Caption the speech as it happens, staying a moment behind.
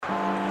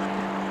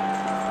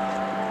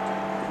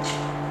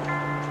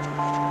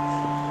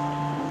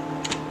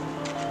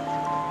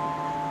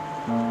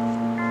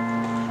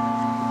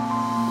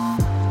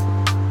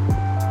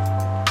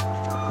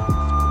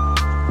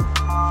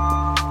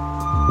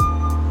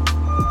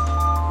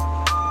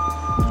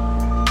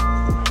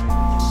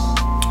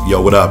Yo,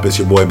 what up? It's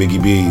your boy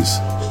Biggie Bees,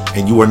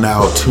 and you are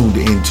now tuned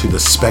into the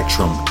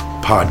Spectrum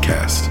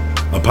Podcast,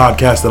 a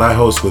podcast that I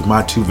host with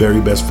my two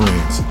very best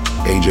friends,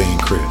 AJ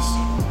and Chris.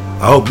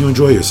 I hope you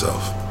enjoy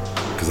yourself,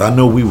 because I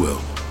know we will.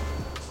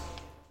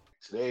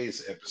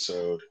 Today's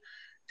episode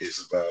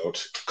is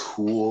about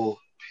cool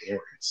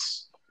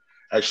parents.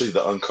 Actually,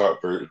 the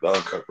uncut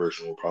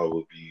version will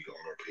probably be on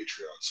our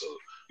Patreon, so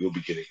you'll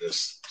be getting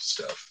this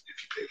stuff if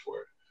you pay for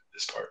it,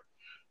 this part.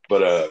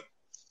 But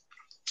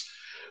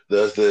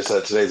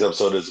today's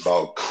episode is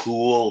about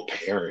cool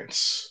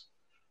parents,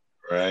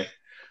 right?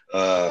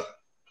 Now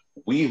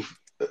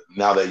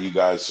that you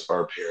guys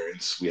are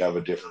parents, we have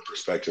a different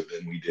perspective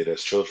than we did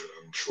as children,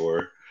 I'm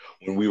sure.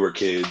 When we were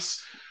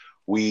kids,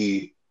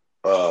 we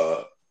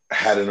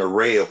had an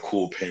array of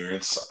cool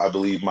parents. I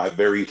believe my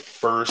very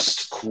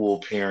first cool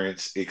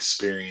parents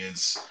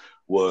experience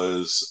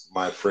was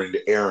my friend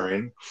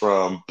Aaron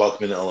from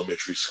Buckman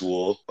Elementary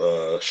School.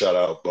 Shout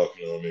out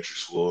Buckman Elementary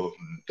School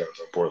in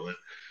downtown Portland.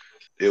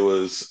 It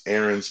was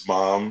Aaron's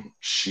mom.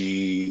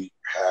 She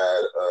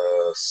had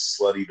a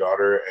slutty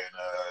daughter and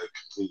a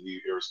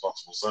completely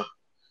irresponsible son.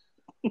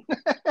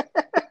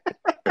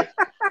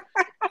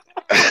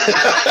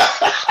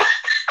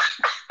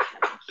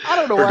 I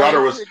don't know. Her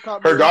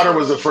daughter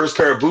was the first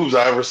pair of boobs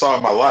I ever saw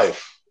in my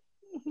life.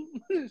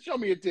 Show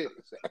me your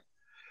titties.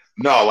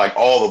 No, like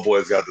all the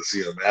boys got to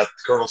see them at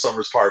Colonel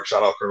Summers Park.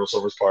 Shout out Colonel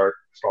Summers Park.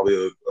 It's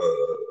probably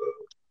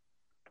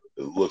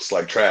it looks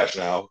like trash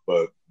now,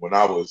 but when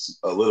I was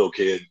a little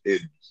kid,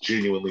 it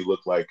genuinely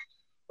looked like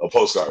a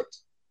postcard.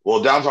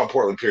 Well, downtown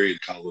Portland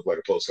period kind of looked like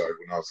a postcard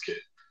when I was a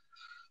kid.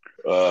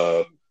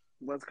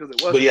 That's because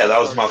it was. But yeah, that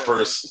was my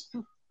first.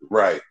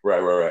 Right.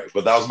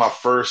 But that was my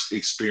first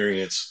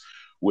experience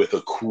with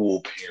a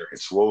cool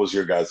parent. What was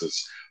your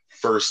guys'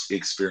 first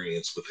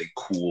experience with a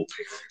cool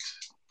parent?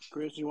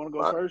 Chris, you want to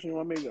go first or you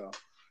want me to go?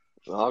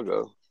 I'll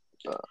go.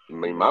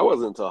 Mine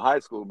wasn't until high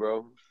school,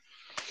 bro.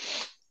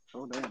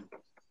 Oh, damn.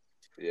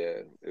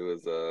 Yeah, it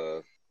was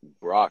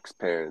Brock's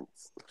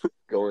parents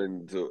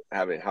going to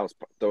having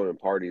throwing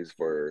parties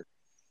for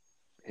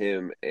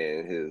him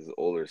and his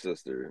older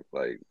sister.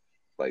 Like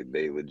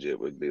they legit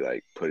would be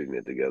like putting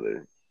it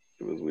together.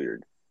 It was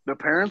weird. The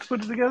parents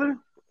put it together?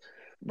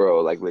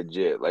 Bro, like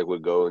legit, like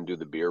would go and do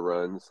the beer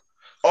runs.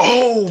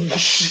 Oh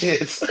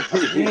shit!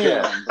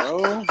 Yeah,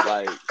 bro.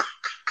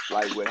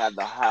 Like would have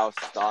the house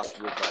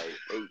stocked with like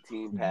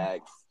 18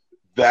 packs.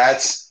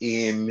 That's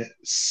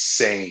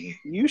insane.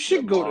 You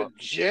should go to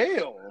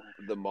jail.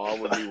 The mom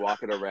would be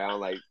walking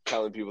around like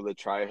telling people to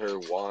try her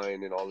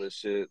wine and all this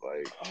shit.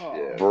 Like,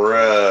 yeah.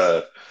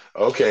 Bruh.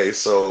 Okay,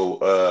 so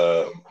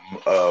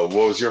what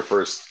was your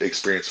first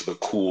experience with a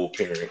cool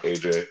parent,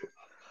 AJ?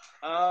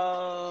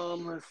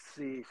 Let's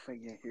see,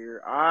 thinking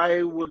here.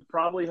 I would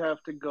probably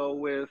have to go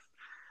with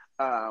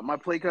my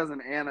play cousin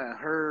Anna.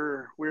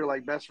 We were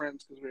like best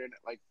friends because we were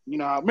like,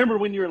 remember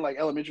when you were in like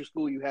elementary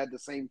school, you had the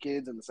same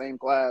kids in the same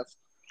class?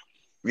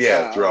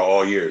 Yeah, throughout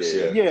all years.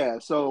 Yeah.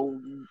 So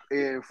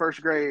in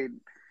first grade,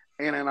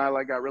 Anna and I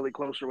like got really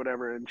close or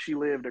whatever, and she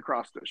lived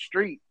across the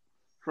street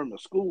from the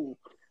school.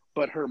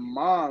 But her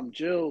mom,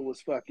 Jill,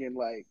 was fucking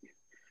like,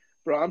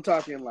 bro, I'm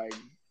talking like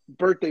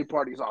birthday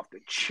parties off the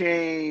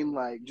chain.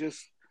 Like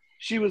just,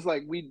 she was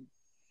like, we'd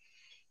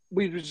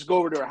just go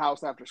over to her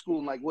house after school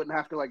and like wouldn't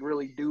have to like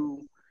really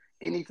do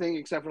anything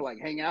except for like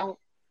hang out.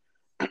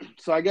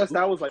 So I guess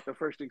that was like the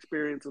first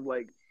experience of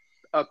like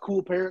a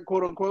cool parent,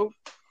 quote unquote.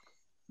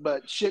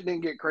 But shit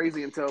didn't get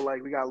crazy until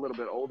like we got a little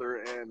bit older.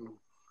 And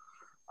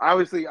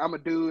obviously I'm a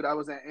dude. I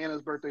was at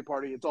Anna's birthday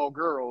party. It's all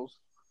girls,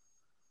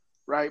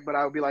 right? But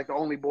I would be like the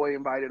only boy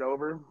invited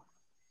over.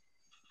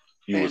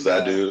 You was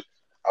that dude?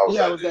 I was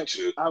that dude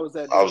too. I was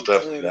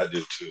definitely that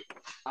dude too.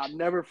 I'll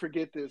never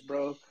forget this,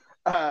 bro.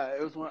 It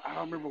was I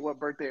don't remember what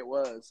birthday it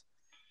was.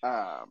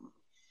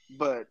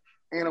 But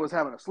Anna was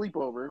having a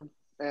sleepover,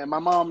 and my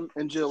mom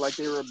and Jill, like,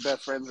 they were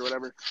best friends or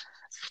whatever.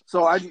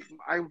 So I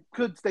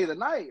could stay the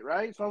night,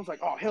 right? So I was like,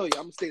 oh, hell yeah,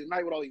 I'm going to stay the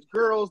night with all these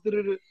girls.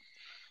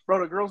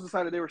 Bro, the girls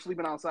decided they were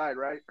sleeping outside,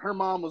 right? Her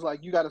mom was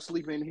like, you got to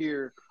sleep in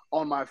here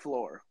on my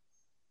floor.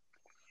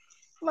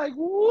 Like,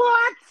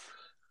 what?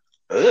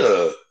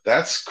 Ugh,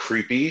 that's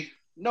creepy.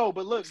 No,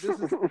 but look, this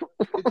is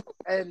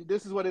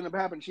what ended up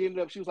happening. She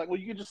was like, well,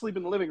 you can just sleep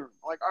in the living room.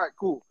 I'm like, all right,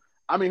 cool.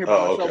 I'm in here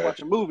by myself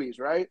watching movies,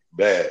 right?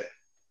 Bad.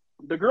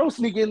 The girls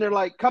sneak in there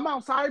like, come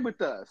outside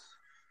with us.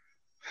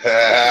 So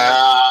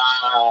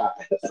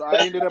I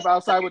ended up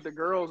outside with the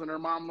girls, and her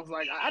mom was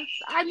like,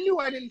 I knew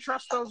I didn't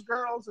trust those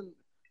girls. And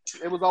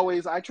it was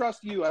always, I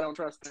trust you, I don't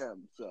trust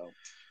them. So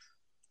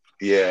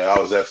yeah, I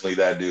was definitely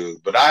that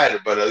dude. But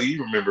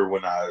you remember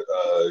when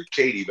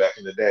Katie back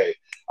in the day,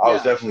 I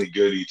was definitely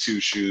goody two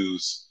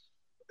shoes,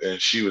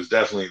 and she was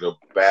definitely the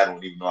bad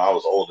one, even though I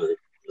was older.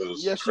 It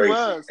was crazy.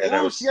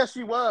 Yes,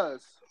 she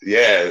was.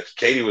 Yeah,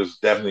 Katie was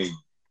definitely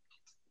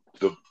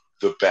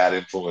the bad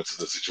influence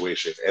in the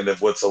situation. And then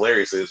what's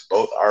hilarious is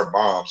both our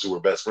moms, who were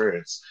best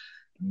friends,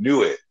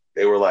 knew it.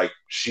 They were like,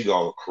 she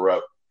gonna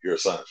corrupt your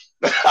son.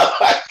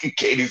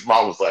 Katie's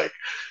mom was like,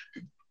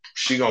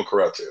 she gonna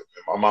corrupt him.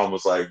 And my mom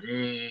was like, I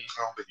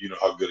don't think you know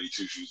how good a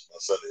two shoes my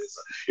son is.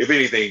 If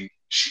anything,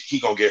 he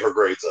gonna get her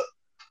grades up.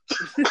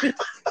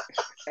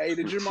 Hey,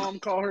 did your mom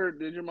call her?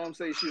 Did your mom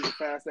say she was a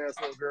fast ass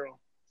little girl?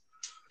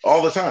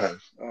 All the time.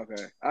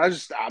 Okay.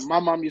 My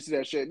mom used to do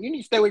that shit. You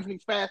need to stay away from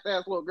these fast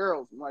ass little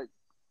girls. I'm like,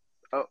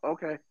 oh,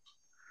 okay.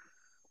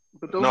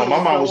 But no,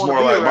 my mom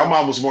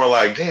was more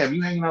like, damn,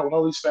 you hanging out with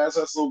all these fast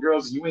ass little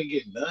girls and you ain't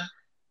getting none.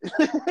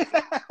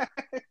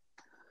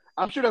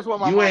 I'm sure that's what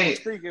my mom was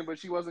thinking, but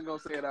she wasn't gonna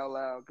say it out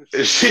loud.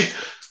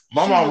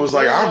 My mom was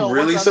like, I'm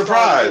really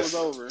surprised.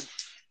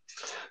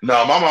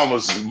 No, my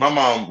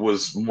mom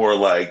was more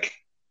like,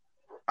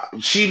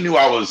 she knew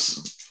I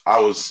was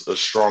a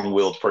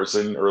strong-willed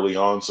person early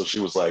on, so she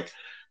was like,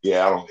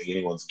 yeah, I don't think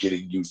anyone's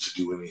getting you to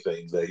do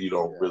anything that you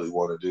don't really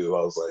want to do.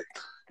 I was like,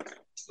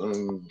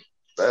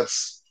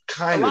 that's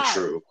kind of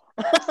true.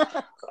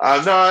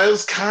 No, it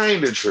was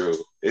kind of true.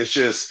 It's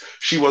just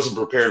she wasn't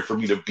prepared for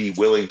me to be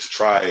willing to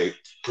try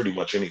pretty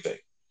much anything.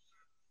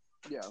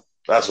 Yeah.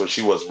 That's what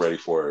she wasn't ready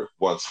for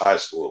once high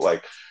school.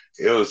 Like,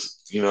 it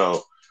was,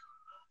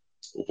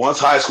 once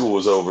high school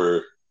was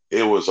over,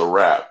 it was a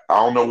wrap. I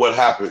don't know what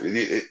happened.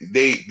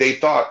 They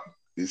thought,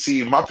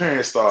 see, my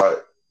parents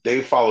thought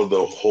they followed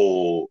the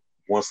whole,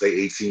 once they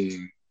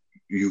 18,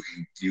 you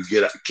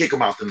kick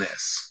them out the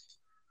nest.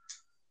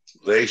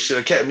 They should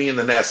have kept me in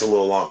the nest a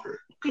little longer,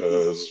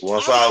 because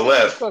once I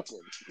left,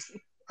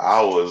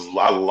 I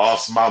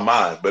lost my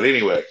mind. But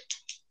anyway,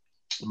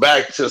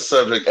 back to the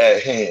subject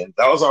at hand.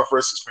 That was our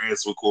first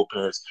experience with cool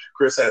parents.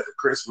 Chris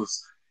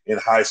was in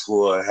high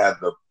school and had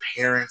the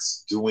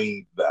parents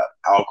doing the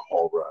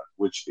alcohol run,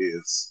 which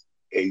is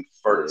a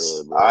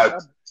first.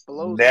 I've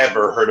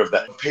never heard of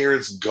that.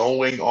 Parents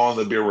going on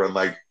the beer run,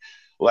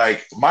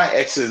 like my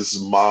ex's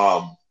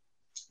mom,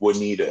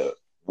 Juanita,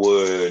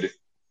 would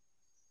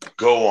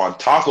go on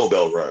Taco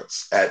Bell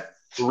runs at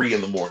 3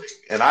 a.m,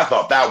 and I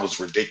thought that was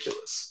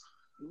ridiculous.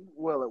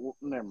 Well,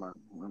 never mind.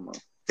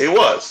 It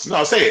was.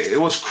 No, say it.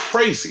 It was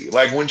crazy.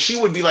 Like, when she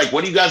would be like,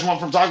 what do you guys want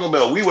from Taco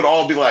Bell? We would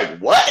all be like,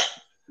 what?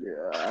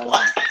 Yeah.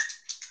 What?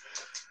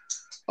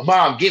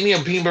 Mom, get me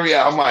a bean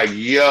burrito. I'm like,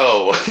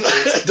 yo,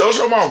 don't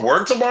your mom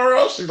work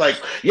tomorrow? She's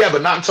like, yeah,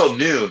 but not until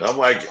noon. I'm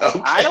like,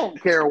 okay. I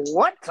don't care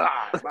what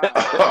time.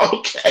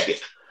 Okay.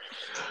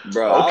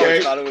 Bro, I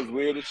always thought it was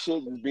weird as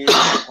shit just being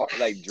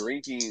like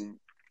drinking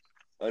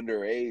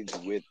underage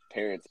with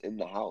parents in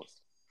the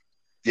house.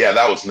 Yeah,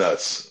 that was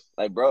nuts.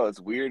 Like, bro, it's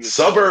weird.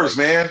 Suburbs,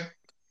 man.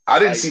 I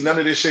didn't see none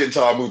of this shit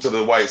until I moved to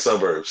the white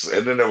suburbs.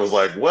 And then there was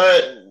like,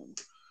 what?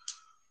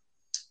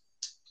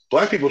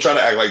 Black people try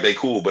to act like they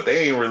cool, but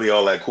they ain't really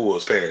all that cool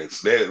as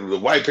parents. The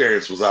white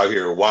parents was out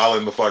here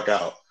wilding the fuck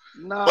out.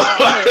 No,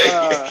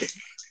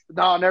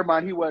 never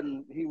mind. He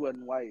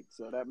wasn't white,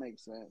 so that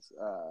makes sense.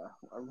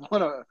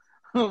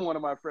 One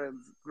of my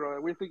friends growing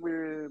up, we think we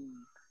were in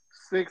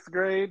 6th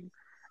grade,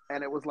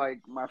 and it was like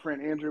my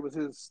friend Andrew was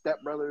his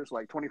stepbrother's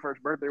like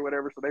 21st birthday or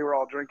whatever, so they were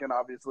all drinking,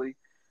 obviously.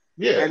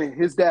 Yeah. And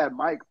his dad,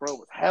 Mike, bro,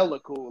 was hella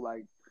cool.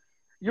 Like,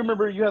 you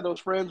remember you had those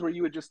friends where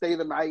you would just stay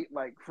the night,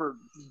 like, for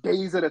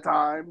days at a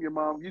time. Your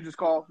mom, you just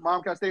call,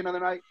 Mom, can I stay another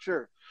night?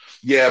 Sure.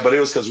 Yeah, but it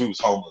was because we was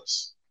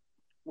homeless.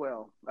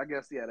 Well, I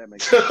guess, yeah, that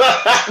makes sense.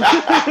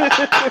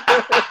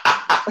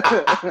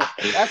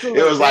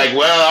 It was like,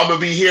 well, I'm going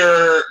to be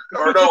here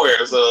or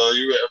nowhere, so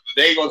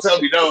they ain't going to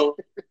tell me no.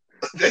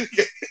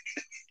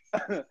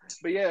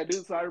 But yeah,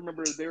 dude, so I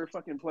remember they were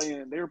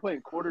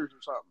playing quarters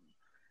or something.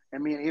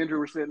 And me and Andrew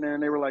were sitting there,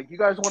 and they were like, you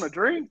guys want a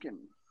drink? And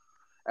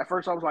at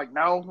first I was like,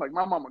 no, like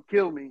my mom would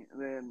kill me.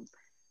 And then,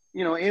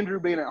 Andrew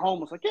being at home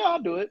was like, yeah,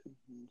 I'll do it.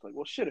 And it's like,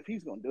 well, shit, if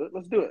he's going to do it,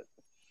 let's do it.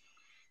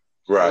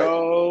 Right.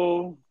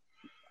 So,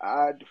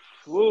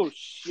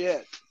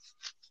 shit.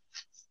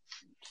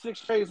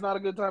 6th grade is not a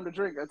good time to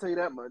drink. I tell you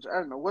that much. I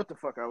don't know what the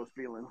fuck I was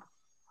feeling.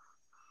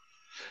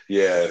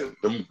 Yeah.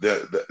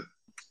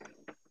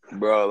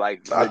 Bro,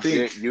 like, I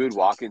think you would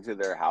walk into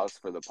their house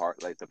for the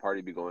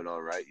party be going on,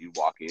 right? You'd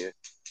walk in,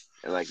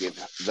 and like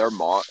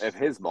if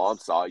his mom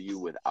saw you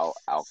without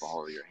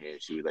alcohol in your hand,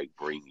 she would like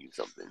bring you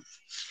something.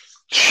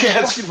 Yeah,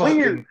 that's fucking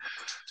weird.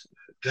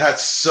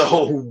 That's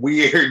so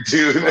weird,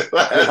 dude. That's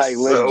like,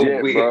 so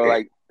legit, weird, bro.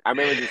 Like, I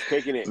remember just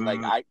kicking it,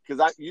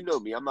 because you know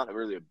me, I'm not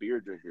really a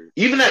beer drinker.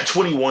 Even at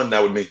 21,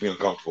 that would make me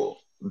uncomfortable.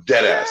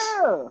 Dead ass.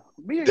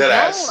 Dead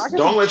ass.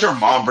 Don't let your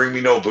mom bring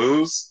me no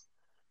booze.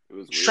 It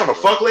was She's trying to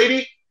fuck,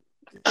 lady.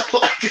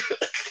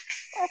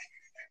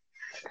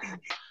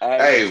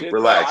 Hey, legit,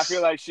 relax. Bro, I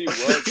feel like she was.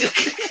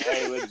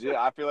 Legit.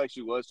 I feel like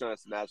she was trying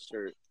to snatch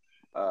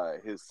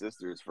his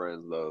sister's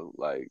friends though.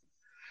 Like,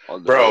 bro,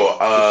 she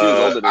was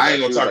older than I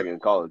ain't gonna talk. Like in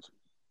college.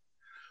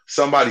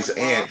 Somebody's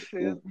aunt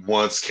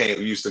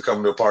used to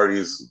come to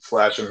parties,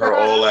 flashing her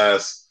old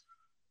ass.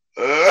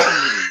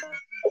 Oh,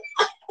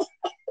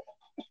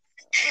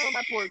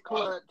 my poor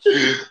clutch.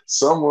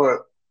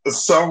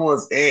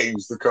 Someone's aunt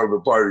used to come to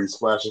parties,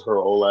 flashing her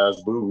old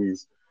ass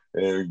boobies,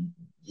 and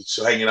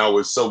hanging out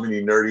with so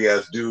many nerdy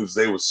ass dudes.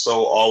 They were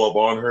so all up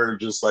on her,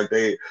 just like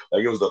it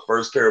was the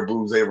first pair of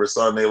boobs they ever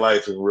saw in their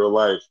life in real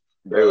life.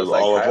 They was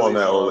all up on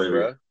that old lady.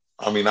 Bro.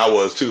 I mean, I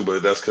was too,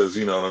 but that's because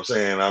you know what I'm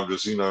saying. I'm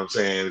just, you know what I'm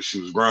saying.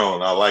 She was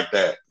grown. I like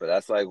that. But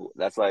that's like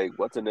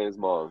what's her name's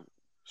mom?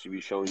 She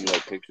be showing you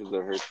like pictures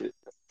of her shit,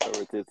 of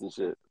her tits and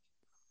shit.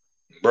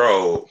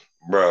 Bro,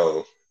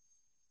 bro,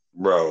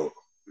 bro.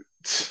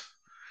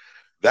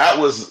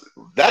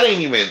 That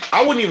ain't even.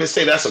 I wouldn't even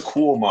say that's a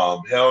cool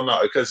mom. Hell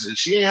no, because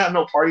she ain't had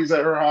no parties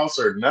at her house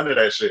or none of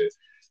that shit.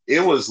 It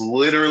was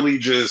literally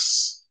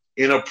just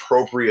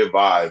inappropriate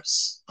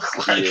vibes.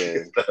 Like,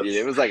 Yeah,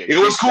 it was like it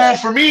was cool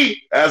for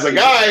me as a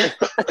guy.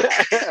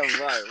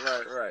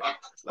 right.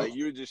 Like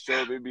you would just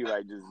show up, it'd be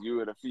like just you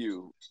and a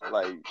few.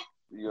 Like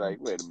you're like,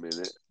 wait a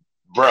minute,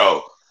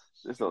 Bro.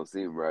 this don't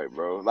seem right,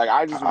 bro. Like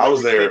I just I was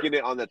remember there. kicking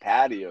it on the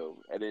patio,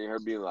 and then her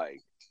being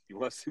like, "You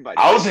want to see my?"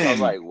 I was dick?" in. I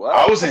was like, "What?"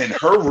 I was in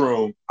her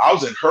room. I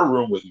was in her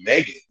room with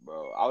Megan.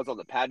 Bro, I was on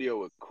the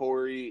patio with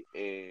Corey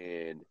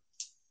and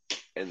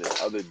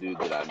this other dude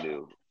that I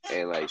knew,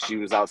 and like she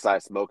was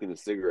outside smoking a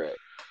cigarette,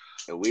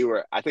 and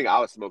I think I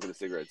was smoking a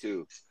cigarette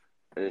too,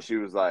 and then she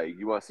was like,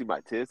 "You want to see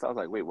my tits?" I was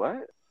like, "Wait,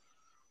 what?"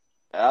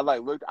 And I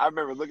like looked. I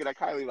remember looking at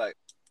Kylie like,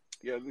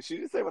 "Yeah, she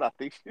didn't say what I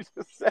think she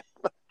just said."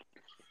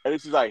 And then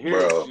she's like,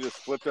 "Here," Bro. she just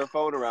flipped her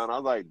phone around. I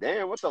was like,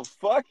 "Damn, what the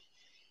fuck?"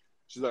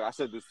 She's like, "I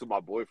said this to my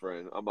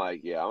boyfriend." I'm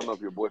like, "Yeah, I don't know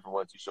if your boyfriend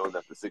wants you showing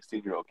that to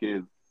 16-year-old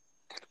kids."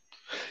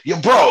 Yeah,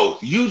 bro,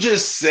 you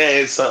just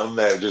said something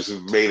that just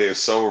made it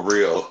so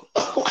real.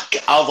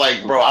 I was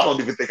like, bro, I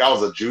don't even think I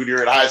was a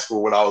junior in high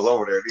school when I was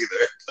over there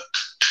either.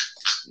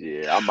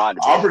 Yeah, I'm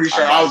pretty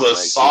sure I was a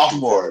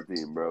sophomore.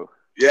 17, bro.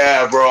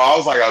 Yeah, bro, I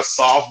was like a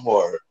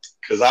sophomore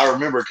because I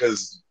remember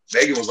because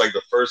Megan was like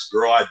the first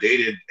girl I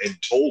dated and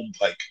told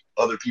like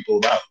other people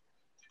about.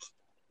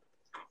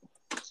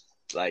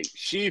 Like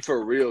she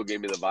for real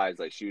gave me the vibes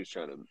like she was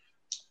trying to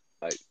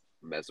like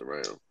mess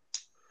around.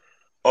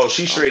 Oh,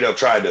 she straight up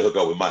tried to hook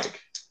up with Mike.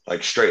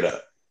 Like, straight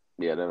up.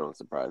 Yeah, that don't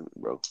surprise me,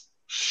 bro.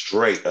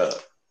 Straight up.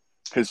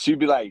 Because she'd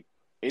be like,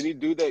 any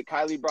dude that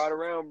Kylie brought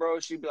around, bro,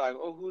 she'd be like,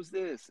 oh, who's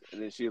this?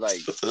 And then she like,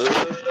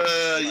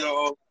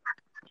 yo.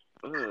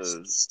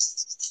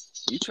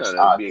 You trying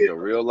to make a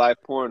real life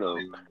porno.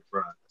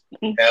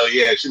 Hell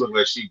yeah, she looked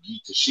like she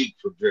geeked to Chic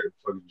from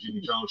the Jimmy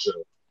Jones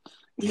show.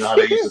 You know how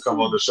they used to come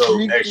on the show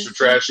extra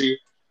trashy?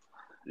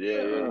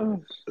 Yeah.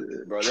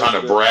 Bro, trying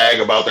to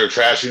brag about their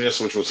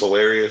trashiness, which was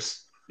hilarious.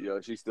 Yo,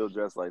 she's still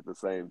dressed like the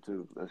same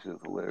too. That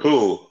shit's hilarious.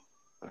 Who?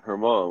 Her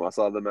mom. I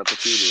saw them at the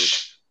funeral.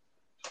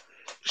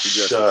 She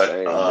dressed the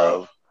same,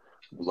 bro.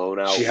 Blown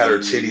out. She had her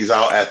titties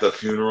out at the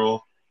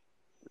funeral.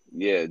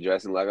 Yeah,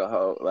 dressing like a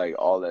hoe, like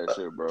all that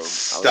shit, bro.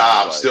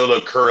 Stop. Like, still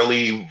the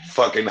curly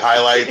fucking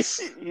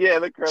highlights. Yeah,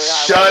 the curly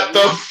highlights. Shut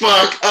the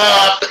fuck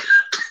up.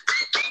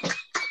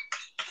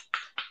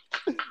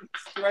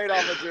 Straight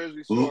off of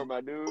Jersey Shore,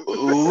 my dude.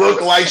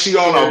 Look like she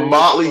on a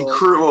Motley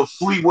Crue,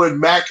 Fleetwood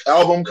Mac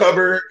album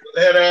cover,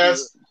 head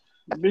ass.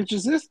 Bitch,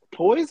 is this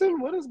poison?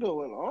 What is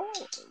going on?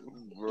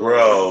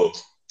 Bro.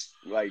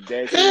 Like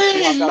dancing.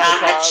 Hey,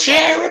 my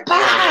cherry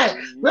pie.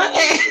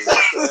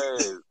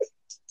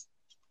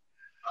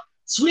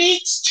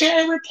 Sweet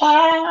cherry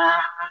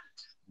pie.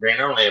 But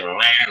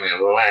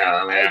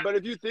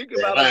if you think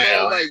about it,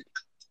 bro, like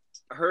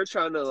her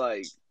trying to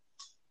like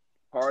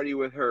party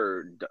with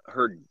her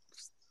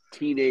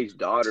teenage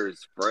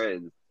daughter's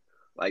friends,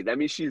 like that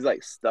means she's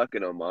like stuck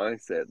in a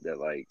mindset that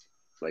like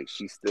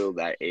she's still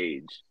that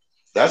age.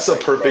 That's a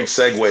perfect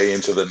segue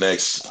into the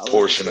next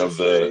portion of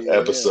the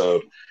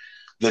episode.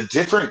 The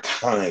different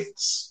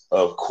kinds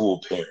of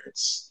cool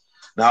parents.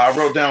 Now, I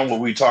wrote down what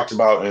we talked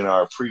about in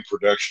our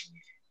pre-production meeting,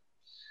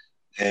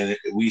 and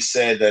we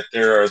said that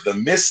there are the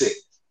missing,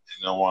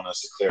 and I want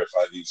us to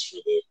clarify these for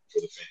the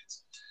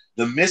fans.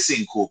 The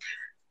missing cool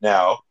parent.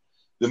 Now,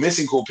 the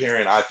missing cool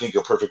parent, I think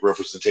a perfect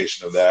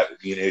representation of that,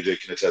 me and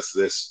AJ can attest to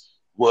this,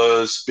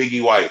 was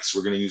Biggie White's.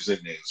 We're going to use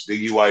nicknames.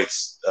 Biggie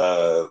White's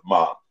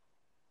mom,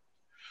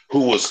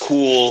 who was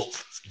cool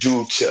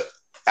due to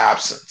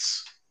absence.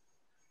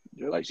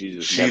 Like she's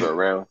just never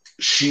around.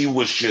 She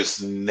was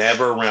just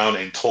never around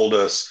and told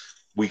us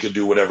we could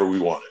do whatever we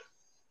wanted.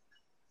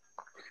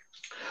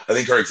 I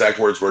think her exact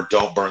words were,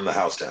 "Don't burn the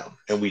house down."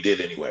 And we did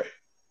anyway.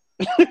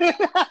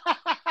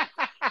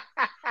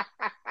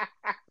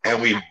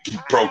 And we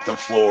broke the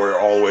floor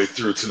all the way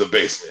through to the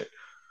basement.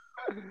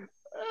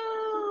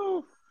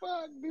 Oh,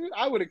 fuck, dude.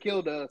 I would have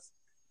killed us.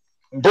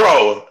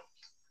 Bro,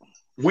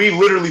 we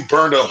literally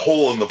burned a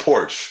hole in the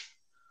porch.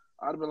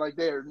 I'd have been like,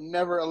 they're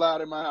never allowed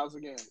in my house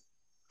again.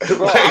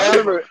 Bro, I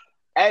remember.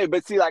 Hey,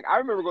 but see, like I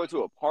remember going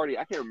to a party.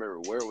 I can't remember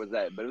where it was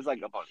at, but it was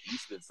like up on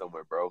Eastman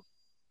somewhere, bro.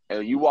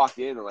 And you walked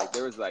in, and like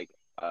there was like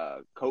a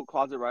coat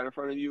closet right in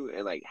front of you,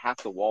 and like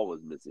half the wall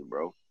was missing,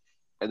 bro.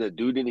 And the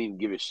dude didn't even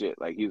give a shit.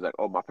 Like he was like,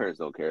 "Oh, my parents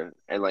don't care,"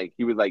 and like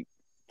he would like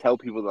tell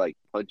people to like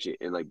punch it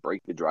and like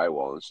break the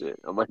drywall and shit.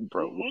 I'm like,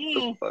 bro, what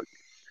the fuck?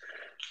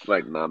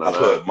 Like, no.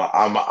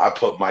 I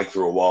put Mike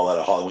through a wall at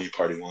a Halloween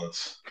party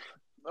once.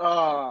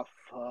 Oh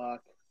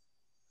fuck!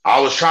 I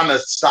was trying to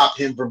stop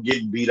him from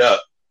getting beat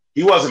up.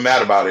 He wasn't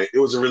mad about it. It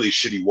was a really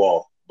shitty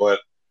wall, but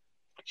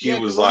he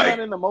was 'cause like, wasn't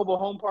that in the mobile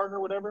home park or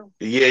whatever?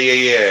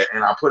 yeah.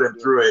 And I put him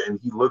through it, and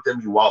he looked at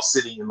me while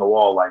sitting in the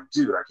wall like,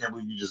 dude, I can't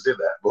believe you just did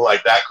that. But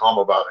like that calm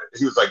about it.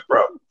 He was like,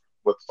 bro,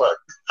 what the fuck?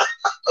 I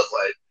was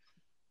like,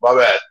 my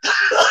bad.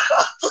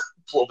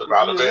 Pulled him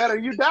out of it. That or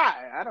you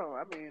die. I don't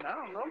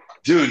know.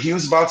 Dude, he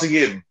was about to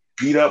get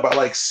beat up by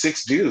like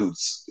 6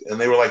 dudes,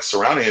 and they were like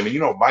surrounding him. And you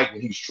know, Mike,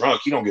 when he's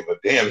drunk, he don't give a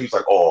damn. He's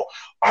like, oh,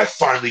 I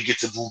finally get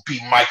to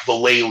beat Mike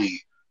Vallely,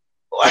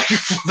 like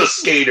the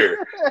skater.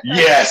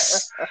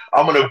 Yes,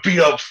 I'm gonna beat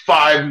up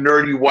 5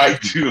 nerdy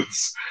white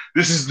dudes.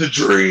 This is the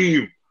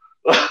dream.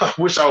 I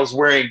wish I was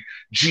wearing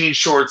jean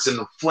shorts and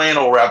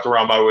flannel wrapped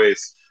around my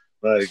waist.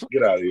 Like,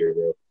 get out of here,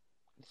 bro.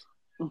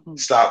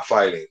 Stop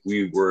fighting.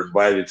 We were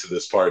invited to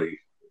this party.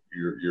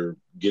 You're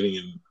getting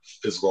in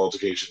physical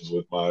altercations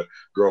with my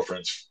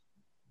girlfriend's,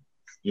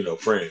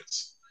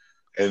 friends.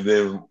 And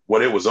then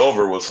when it was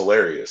over was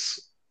hilarious.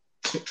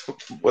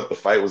 What, the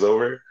fight was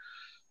over?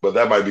 But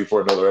that might be for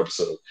another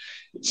episode.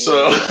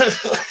 So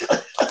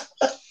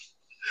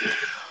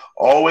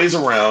Always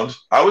Around.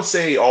 I would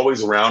say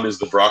Always Around is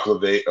the Brock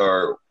LeVay,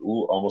 or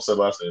almost said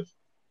last name.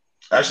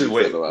 Actually,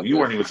 wait, you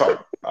weren't even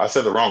talking. I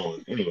said the wrong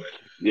one. Anyway.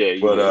 Yeah,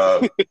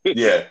 but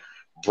yeah,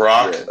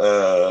 Brock.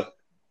 Yeah.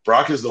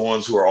 Brock is the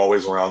ones who are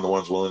always around, the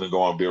ones willing to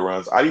go on beer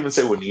runs. I'd even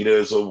say Juanita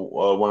is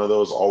one of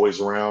those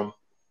always around,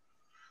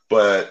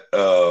 but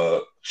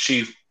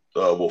she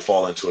will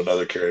fall into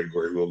another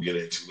category we'll get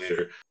into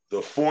later.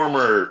 The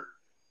former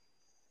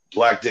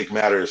Black Dick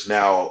Matters,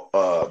 now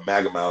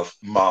MAGA Mouth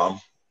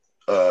mom,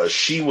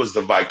 she was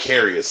the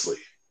vicariously.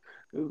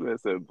 This man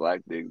said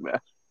Black Dick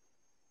Matters.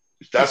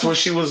 That's what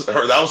she was.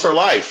 That was her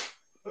life.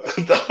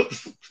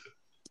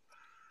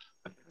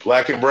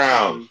 Black and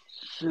brown.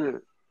 Shit.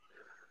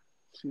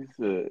 She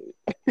said.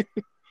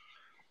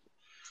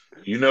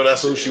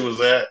 That's who she was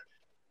at?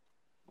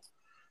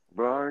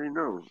 Bro, I already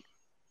know.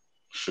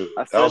 Shoot.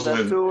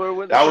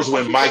 That was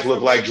when Mike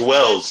looked like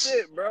Joel's.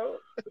 Shit, bro.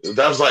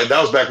 That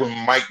was back when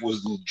Mike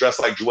was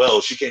dressed like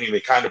Joel. She can't even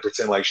kind of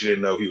pretend like she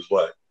didn't know he was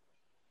black.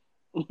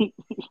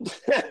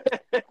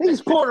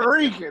 He's Puerto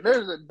Rican.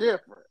 There's a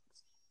difference.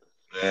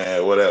 Yeah,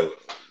 whatever.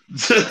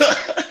 Still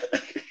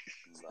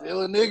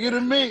a nigga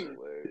to me.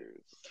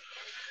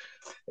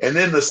 And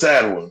then the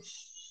sad one.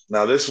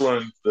 Now, this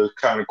one, the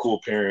kind of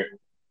cool parent,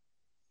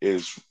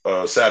 is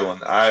a sad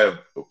one. I have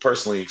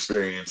personally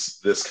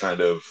experienced this kind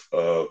of,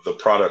 the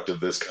product of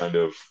this kind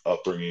of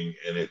upbringing,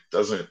 and it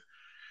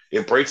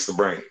breaks the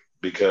brain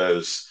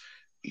because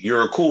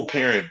you're a cool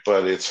parent,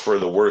 but it's for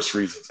the worst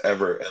reasons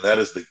ever, and that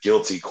is the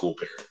guilty cool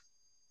parent.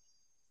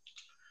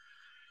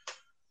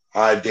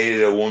 I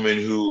dated a woman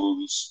who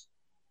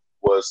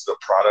was the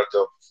product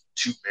of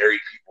 2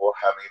 married people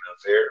having an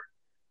affair,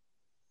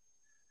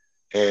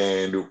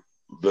 and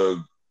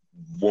the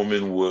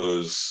woman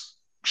was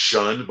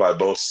shunned by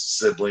both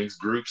siblings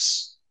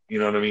groups, you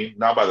know what I mean?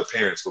 Not by the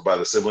parents, but by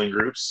the sibling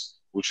groups,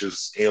 which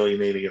is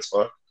alienating as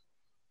fuck.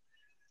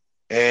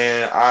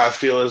 And I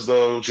feel as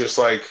though, just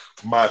like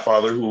my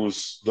father, who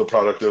was the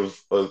product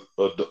of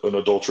an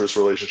adulterous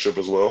relationship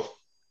as well,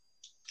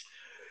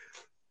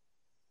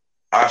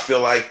 I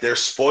feel like they're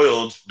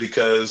spoiled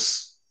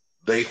because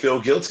they feel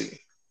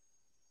guilty.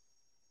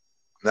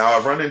 Now,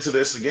 I've run into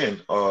this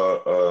again.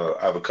 I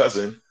have a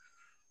cousin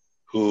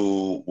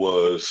who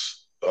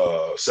was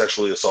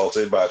sexually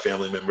assaulted by a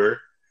family member,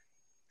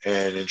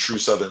 and in true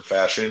Southern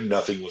fashion,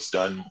 nothing was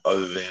done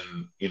other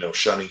than,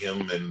 shunning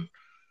him, and,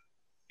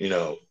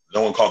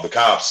 no one called the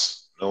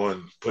cops. No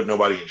one put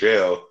nobody in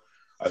jail.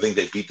 I think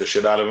they beat the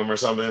shit out of him or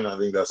something. I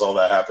think that's all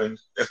that happened.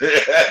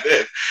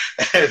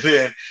 And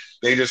then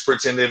they just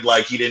pretended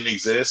like he didn't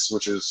exist,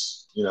 which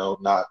is,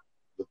 not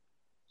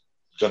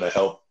going to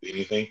help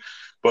anything.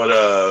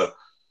 But,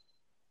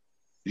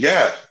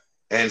 yeah.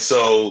 And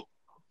so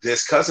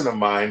this cousin of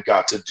mine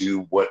got to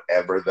do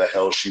whatever the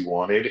hell she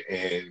wanted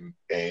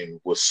and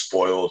was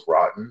spoiled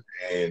rotten.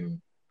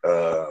 And,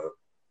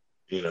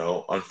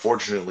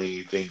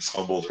 unfortunately, things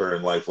humbled her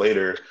in life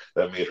later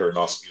that made her an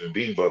awesome human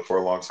being. But for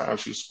a long time,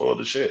 she was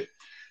spoiled as shit.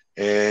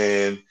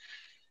 And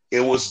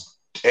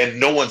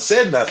no one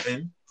said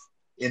nothing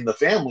in the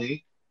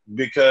family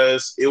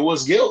because it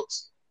was guilt.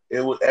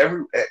 It was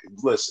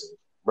listen,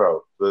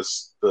 bro,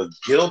 the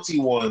guilty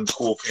ones,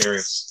 cool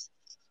parents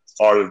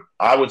are,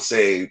 I would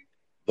say,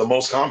 the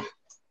most common.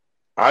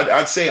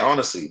 I'd say,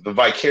 honestly, the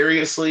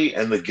vicariously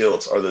and the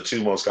guilt are the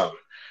 2 most common.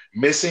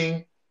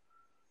 Missing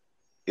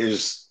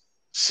is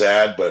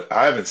sad, but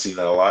I haven't seen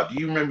that a lot. Do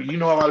you remember, a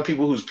lot of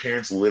people whose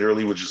parents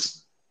literally would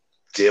just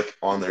dip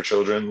on their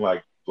children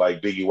like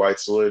Biggie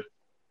White's would?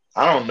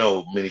 I don't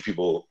know many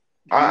people.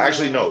 I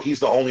actually know he's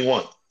the only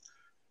one.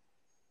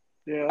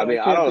 Yeah, I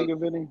can't think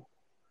of any.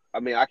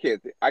 I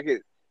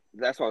can't.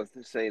 That's what I was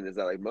saying, is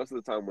that like most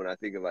of the time when I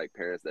think of like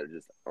parents that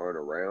just aren't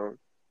around,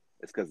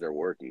 it's because they're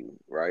working,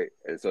 right?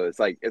 And so it's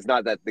like, it's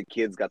not that the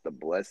kids got the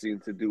blessing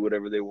to do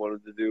whatever they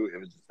wanted to do. It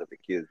was just that the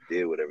kids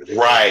did whatever they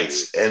wanted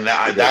to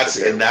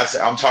do. And that's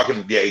I'm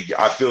talking. Yeah,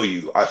 I feel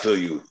you.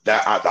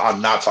 That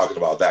I'm not talking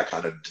about that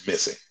kind of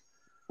missing.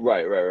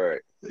 Right.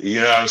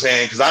 You know what I'm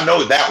saying? Because I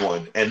know that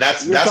one, and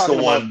that's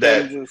the one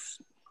that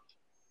just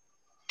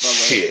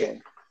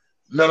Shit.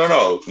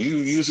 No.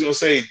 You was gonna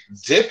say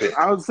dipping.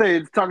 I would say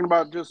it's talking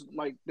about just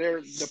like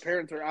the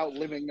parents are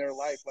outliving their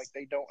life, like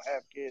they don't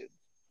have kids.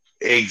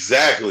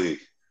 Exactly.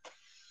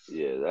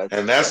 Yeah,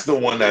 that's the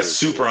one that's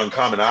super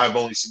uncommon. I've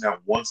only seen that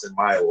once in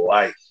my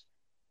life.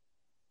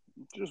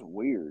 It's just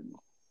weird.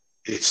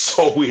 It's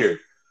so weird.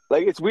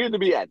 Like, it's weird to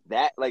be at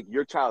that, like,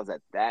 your child's at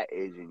that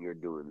age and you're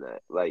doing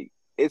that. Like,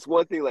 it's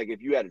one thing, like,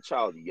 if you had a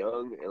child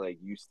young and, like,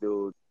 you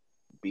still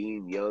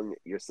being young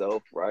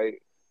yourself, right?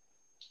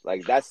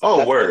 Like, that's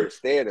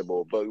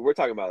understandable. But we're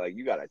talking about, like,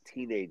 you got a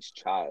teenage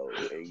child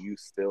and you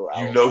still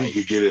out. You know he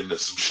could get into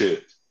some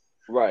shit.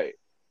 Right.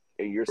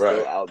 And you're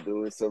still out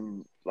doing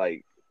some,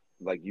 like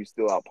you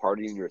still out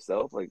partying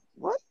yourself? Like,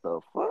 what the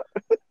fuck?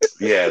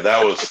 Yeah,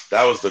 that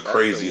was the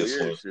craziest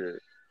one.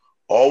 Shit.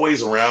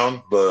 Always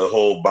around the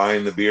whole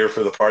buying the beer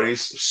for the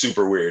parties,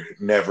 super weird.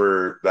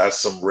 Never. That's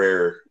some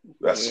rare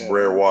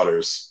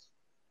waters.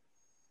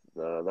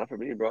 Not for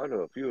me, bro. I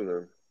know a few of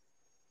them.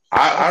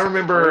 I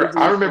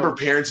remember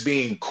parents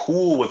being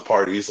cool with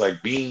parties,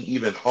 like being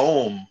even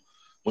home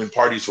when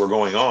parties were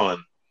going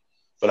on.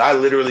 But I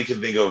literally can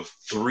think of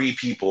 3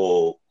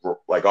 people,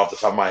 like off the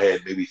top of my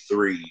head, maybe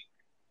 3,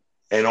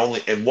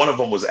 and one of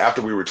them was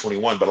after we were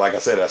 21. But like I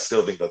said, I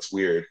still think that's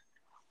weird.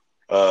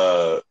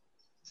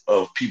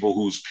 Of people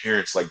whose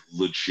parents like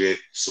legit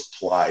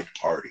supplied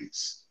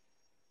parties.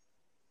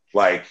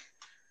 Like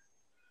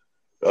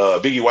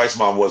Biggie White's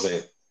mom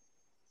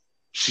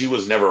she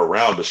was never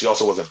around, but she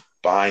also wasn't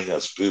buying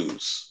us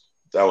booze.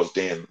 That was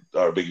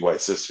Biggie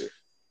White's sister.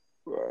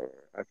 Right.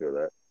 I feel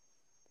that.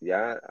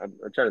 Yeah, I'm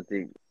trying to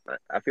think.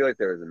 I feel like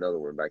there was another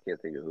one, but I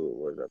can't think of who it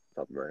was off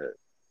the top of my head.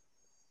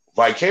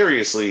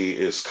 Vicariously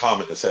is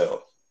common as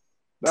hell.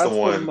 That's the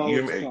one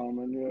most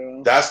common,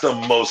 yeah. That's the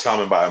most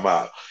common by a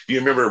mile. You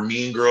remember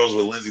Mean Girls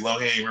with Lindsay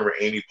Lohan? You remember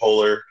Amy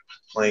Poehler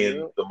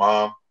playing the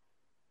mom?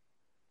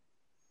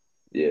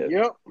 Yeah.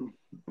 Yep.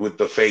 With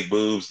the fake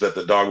boobs that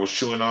the dog was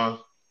chewing on.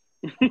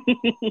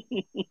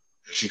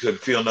 She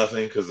couldn't feel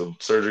nothing because the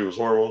surgery was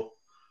horrible.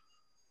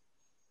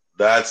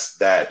 That's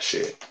that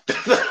shit.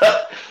 That's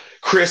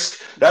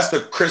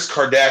the Kris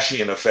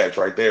Kardashian effect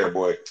right there,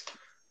 boy.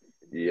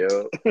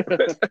 Yo.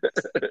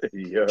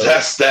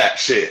 That's that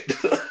shit.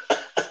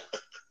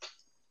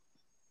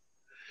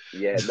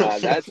 Yeah,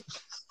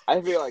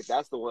 I feel like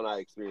that's the one I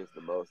experienced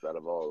the most out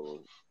of all of them.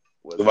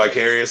 The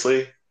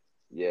vicariously?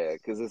 Yeah,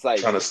 because it's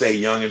like trying to stay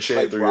young and shit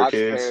like through Brock's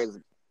your kids. Parents,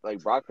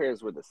 like Brock's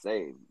parents were the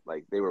same.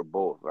 Like they were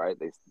both, right?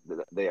 They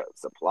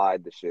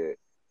supplied the shit,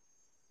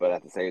 but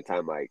at the same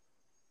time, like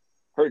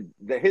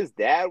his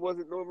dad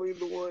wasn't normally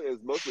the one. It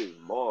was mostly his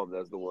mom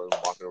that's the one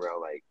walking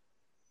around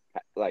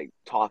like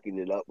talking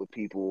it up with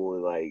people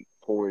and like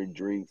pouring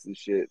drinks and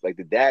shit. Like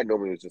the dad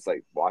normally was just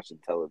like watching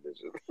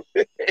television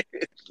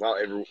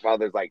while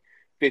there's like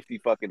 50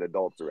 fucking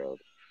adults around,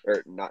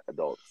 or not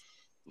adults,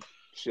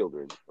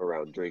 children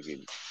around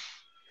drinking.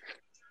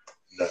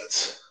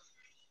 Nuts.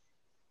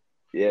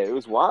 Yeah, it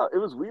was wild. It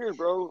was weird,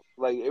 bro.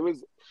 Like I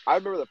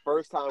remember the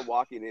first time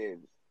walking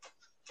in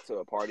to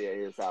a party at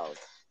his house.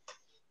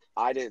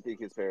 I didn't think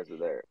his parents were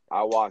there.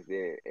 I walked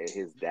in and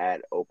his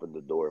dad opened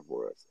the door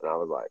for us, and I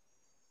was like,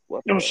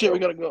 "What? Oh shit, we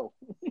gotta go."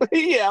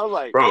 Yeah, I was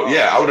like, "Bro,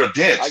 yeah, I would have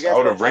danced. I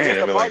would have ran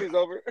and been like,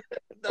 over.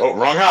 oh,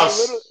 wrong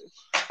house."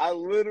 I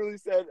literally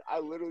said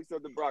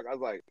to Brock, I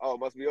was like, "Oh, it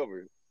must be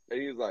over,"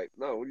 and he was like,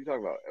 "No, what are you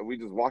talking about?" And we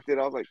just walked in.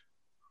 I was like,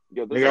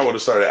 "Yo, I would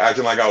have started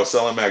acting like I was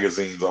selling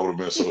magazines. I would have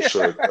been so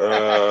short,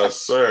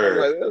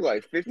 sir." It was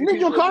like 50. Make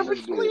your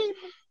carpet clean.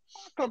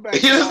 Come back.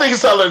 This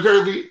nigga's selling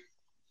Kirby.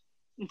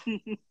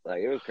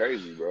 Like it was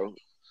crazy, bro.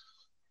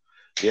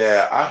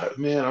 Yeah,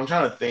 I'm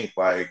trying to think.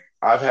 Like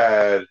I've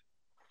had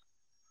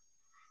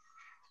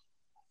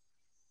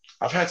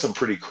some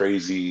pretty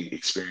crazy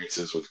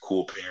experiences with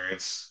cool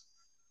parents.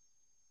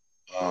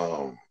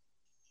 I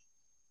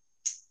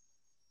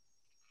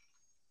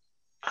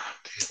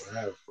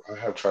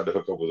have tried to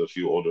hook up with a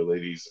few older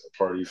ladies at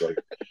parties, like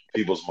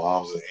people's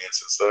moms and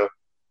aunts and stuff.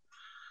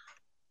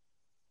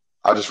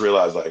 I just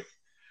realized, like,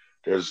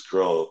 there's a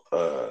girl,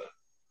 I'm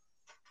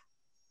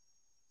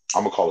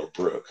gonna call her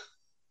Brooke.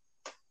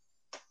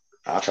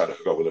 I tried to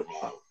hook up with her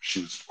mom. She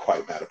was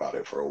quite mad about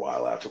it for a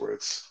while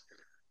afterwards.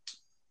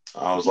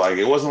 I was like,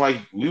 it wasn't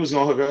like we was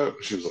gonna hook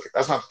up. She was like,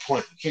 that's not the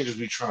point. You can't just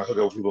be trying to hook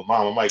up with people's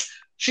mom. I'm like,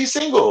 she's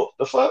single.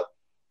 The fuck?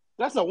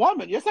 That's a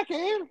woman. Yes, I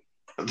can.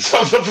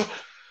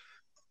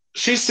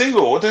 She's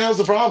single. What the hell's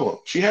the problem?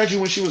 She had you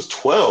when she was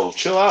 12.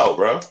 Chill out,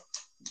 bro.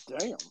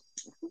 Damn.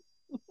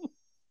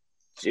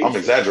 I'm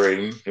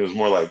exaggerating. It was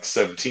more like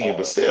 17,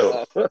 but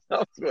still. I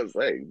was gonna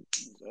say,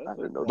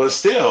 but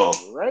still,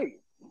 right.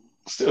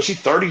 Still, she's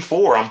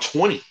 34. I'm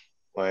 20.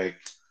 Like,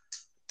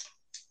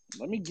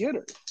 let me get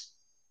her.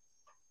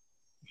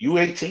 You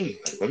 18.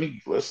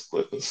 Like, let's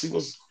see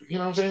what's, you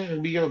know what I'm saying?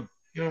 And you know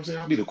what I'm saying?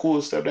 I'll be the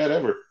coolest stepdad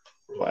ever.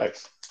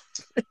 Relax.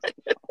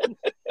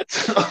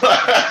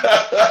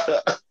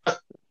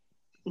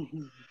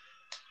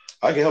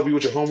 I can help you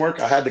with your homework.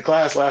 I had the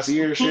class last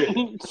year. Shit.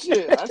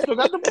 Shit, I still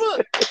got the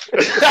book.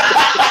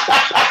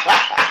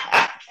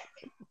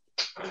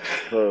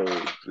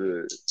 Oh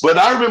shit. But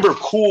I remember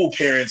cool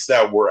parents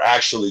that were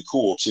actually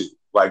cool too.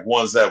 Like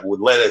ones that would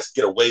let us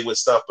get away with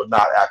stuff but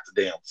not act a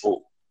damn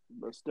fool.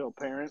 But still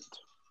parents.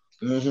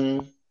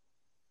 Mm-hmm.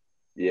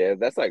 Yeah,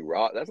 that's like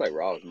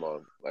Raw's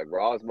mom. Like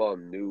Raw's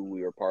mom knew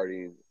we were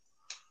partying.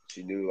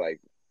 She knew like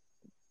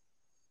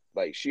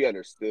she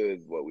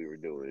understood what we were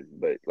doing,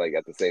 but like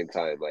at the same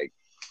time, like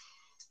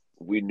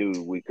we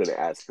knew we couldn't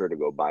ask her to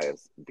go buy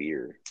us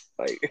beer.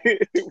 Like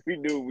we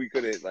knew we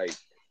couldn't like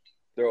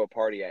throw a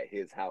party at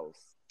his house.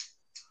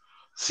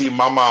 See,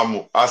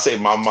 I say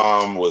my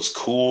mom was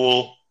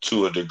cool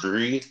to a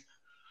degree.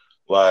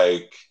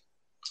 Like,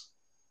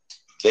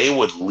 they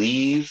would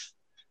leave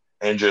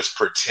and just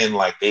pretend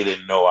like they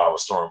didn't know I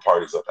was throwing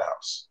parties at the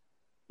house.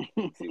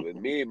 See, with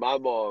me, my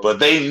mom. But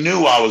they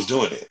knew I was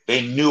doing it.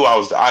 They knew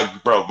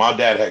bro, my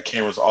dad had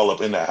cameras all up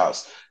in that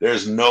house.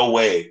 There's no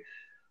way.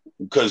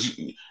 Because,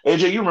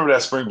 AJ, you remember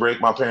that spring break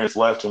my parents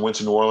left and went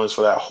to New Orleans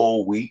for that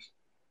whole week?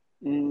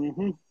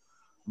 Mm-hmm.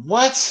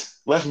 What?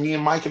 Left me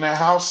and Mike in that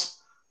house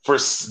for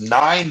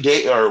 9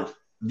 days,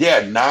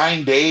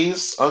 9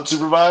 days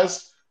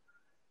unsupervised?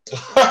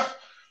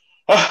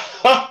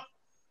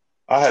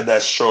 I had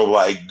that strobe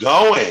like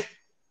going.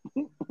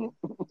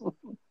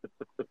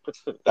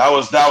 That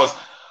was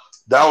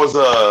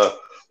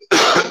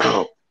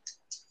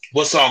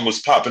what song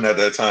was popping at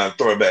that time?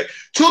 Throw it back.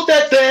 Took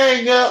that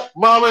thing up,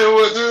 mama.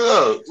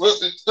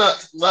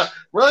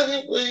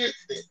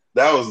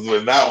 That was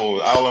when that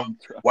one. All them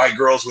white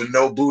girls with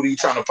no booty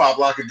trying to pop,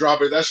 lock, and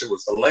drop it. That shit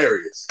was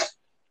hilarious.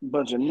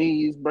 Bunch of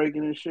knees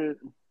breaking and shit.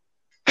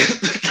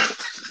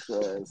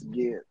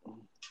 Get.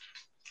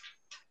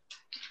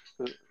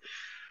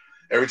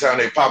 Every time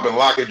they pop and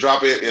lock and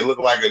drop it, it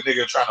looked like a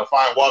nigga trying to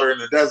find water in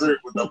the desert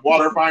with the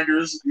water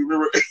finders. You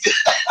remember?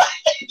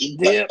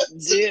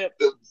 Dip.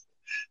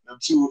 Them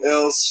two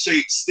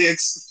L-shaped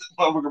sticks.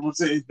 Motherfucker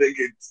pretend they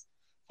can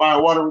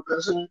find water with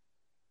that shit.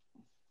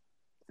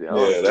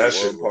 Yeah, that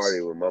shit was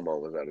party when my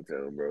mom was out of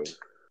town, bro.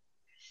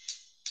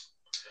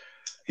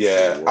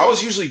 Yeah, I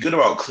was usually good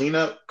about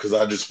cleanup because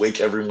I just wake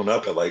everyone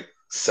up at like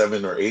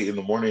 7 or 8 in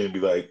the morning and be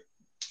like,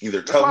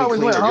 either help me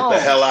clean or get the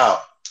hell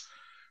out.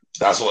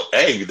 That's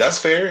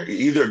fair.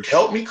 Either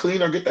help me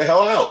clean or get the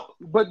hell out.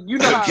 But you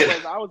know how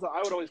I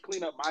would always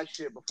clean up my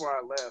shit before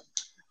I left.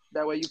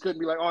 That way you couldn't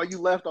be like, oh, you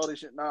left all this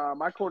shit. Nah,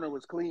 my corner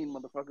was clean,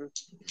 motherfucker.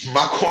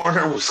 My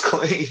corner was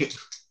clean.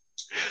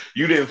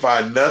 You didn't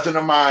find nothing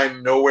of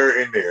mine nowhere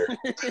in there.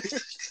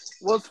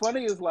 What's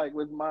funny is like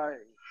with my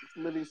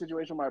living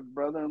situation, my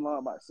brother-in-law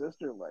and my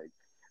sister, like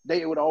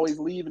they would always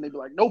leave and they'd be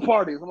like, no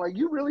parties. I'm like,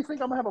 you really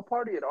think I'm gonna have a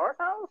party at our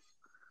house?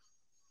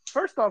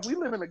 First off, we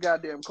live in a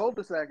goddamn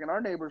cul-de-sac and our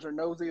neighbors are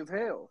nosy as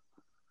hell.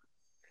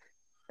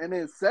 And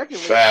then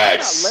secondly,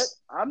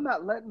 I'm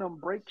not letting them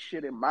break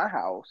shit in my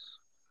house.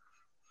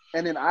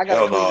 And then I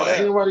gotta clean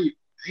it up.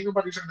 Ain't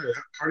nobody trying to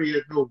party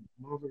at no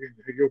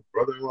motherfucking your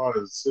brother-in-law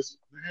and sister.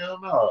 Hell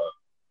no.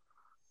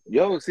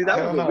 Yo, see, that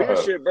was the weird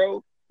shit,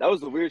 bro. That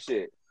was the weird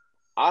shit.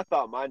 I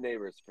thought my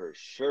neighbors for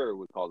sure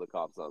would call the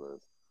cops on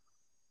us.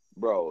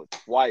 Bro,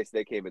 twice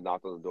they came and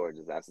knocked on the door and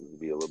just asked us to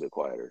be a little bit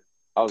quieter.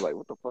 I was like,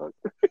 what the fuck?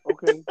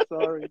 Okay,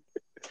 sorry.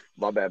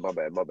 My bad.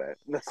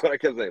 That's what I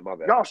kept saying, my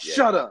bad. Y'all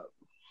shut up.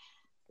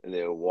 And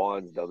then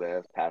Juan's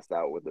dumbass passed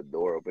out with the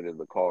door open in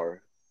the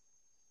car.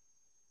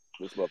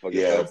 This motherfucker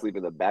fell asleep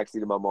in the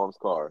backseat of my mom's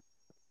car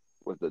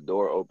with the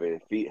door open,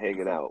 feet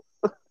hanging out.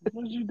 What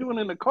was you doing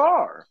in the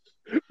car?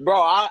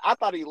 Bro, I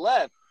thought he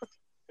left.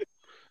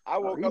 I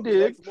woke up the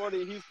next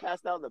morning, he's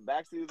passed out in the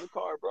backseat of the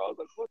car, bro. I was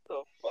like, what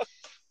the fuck?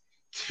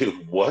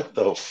 Dude, what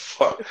the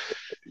fuck?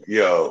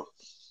 Yo.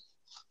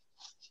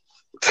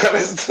 That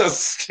is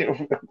just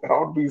stupid. I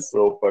would be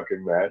so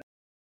fucking mad.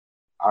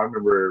 I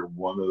remember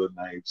one of the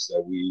nights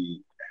that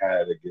we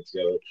had to get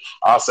together.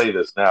 I'll say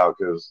this now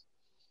because,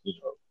 you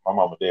know, my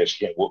mom and dad,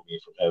 she can't whoop me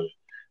from heaven.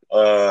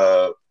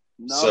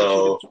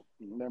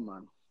 Never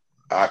mind.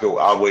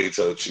 I'll wait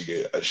till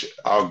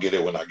I'll get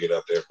it when I get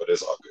up there, but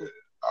it's all good.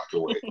 I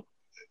can wait.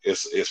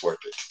 It's worth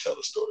it to tell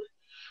the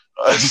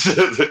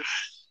story.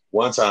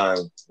 One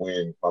time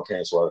when my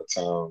parents were out of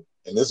town,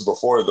 and this is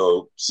before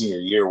the senior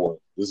year one.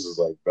 This is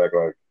like back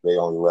like they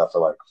only left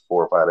for like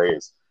 4 or 5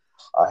 days.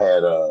 I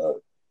had a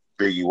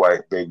Biggie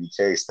White Baby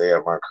K stay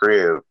at my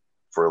crib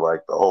for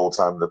like the whole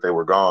time that they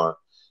were gone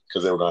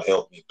because they were gonna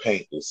help me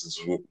paint this. Since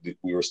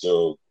we were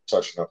still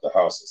touching up the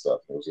house and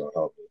stuff, and it was gonna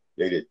help me.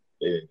 They didn't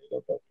end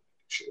up helping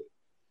me. Shit.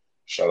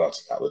 Shout out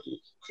to Malibu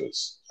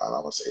because I'm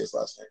not gonna say his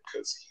last name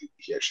because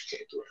he actually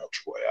came through and helped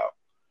your boy out.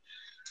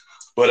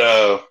 But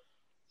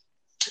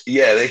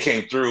yeah, they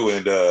came through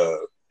and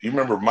you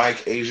remember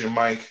Mike, Asian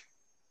Mike,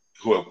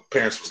 who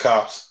parents was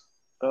cops?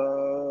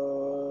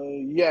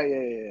 Yeah.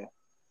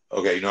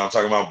 Okay, you know what I'm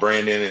talking about?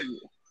 Brandon and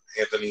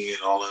Anthony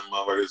and all them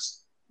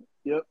motherfuckers.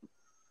 Yep.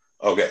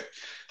 Okay.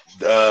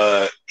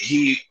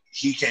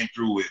 He came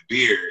through with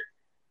beer,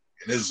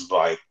 and this is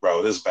like,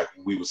 bro, this is back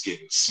when we was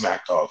getting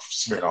smacked off,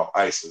 smeared off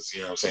ices.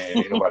 You know what I'm saying?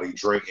 Ain't nobody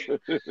drinking.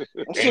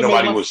 Ain't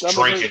nobody was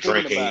drinking.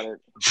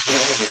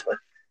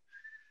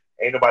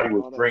 Ain't nobody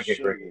was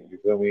drinking. You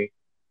feel me?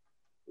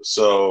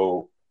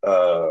 So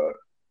uh,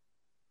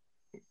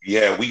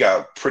 yeah, we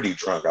got pretty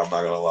drunk. I'm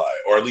not gonna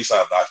lie, or at least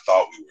I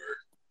thought we were.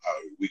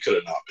 We could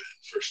have not been,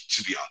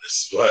 to be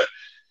honest. But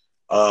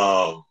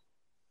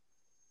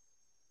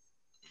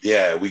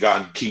yeah, we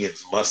got in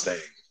Keegan's Mustang,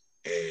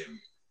 and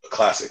a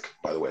classic,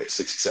 by the way,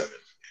 '67. If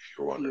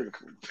you're wondering,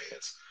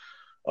 fans,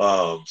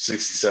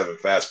 '67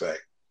 fastback,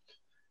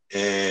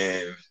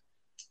 and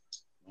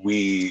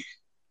we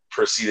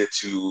proceeded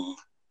to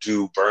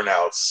do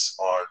burnouts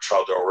on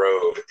Troutdale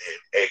Road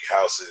and egg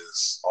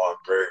houses on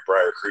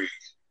Briar Creek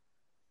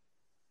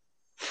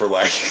for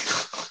like,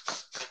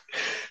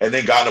 and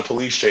then got in a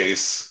police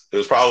chase. It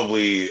was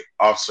probably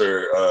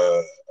Officer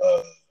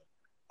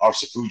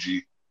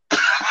Fuji.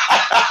 Shout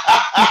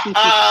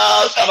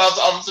out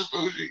to Officer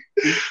Fuji.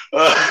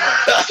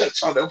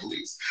 Shout out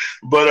police.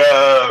 But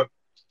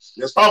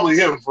it's probably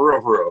him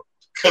for real.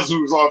 Because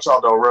we was on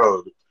Troutdale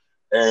Road.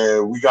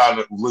 And we got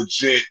in a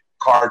legit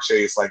car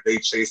chase. Like, they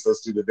chased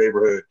us through the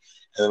neighborhood.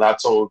 And then I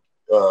told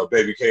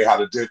Baby K how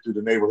to dip through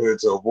the neighborhood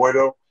to avoid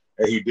them.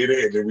 And he did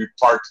it. And then we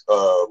parked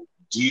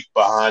deep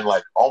behind,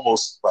 like,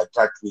 almost, like,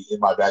 practically in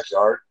my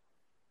backyard.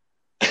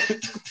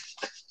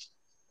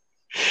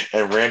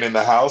 And ran in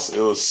the house.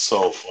 It was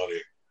so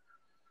funny.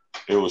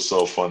 It was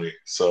so funny.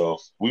 So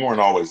we weren't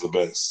always the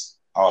best.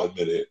 I'll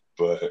admit it.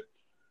 But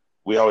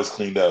we always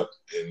cleaned up.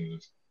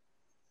 And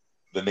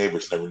the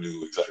neighbors never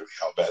knew exactly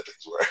how bad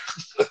things were.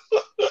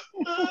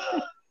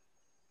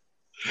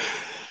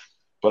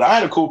 But I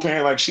had a cool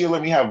parent. Like, she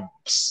let me have,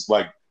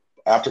 like,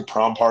 after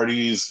prom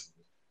parties.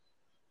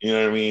 You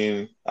know what I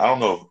mean? I don't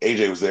know if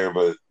AJ was there,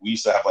 but we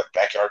used to have, like,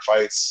 backyard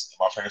fights.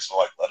 My parents would,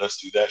 like, let us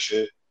do that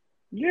shit.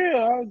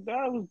 Yeah, I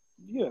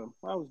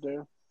was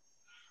there.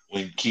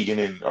 When Keegan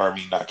and, or I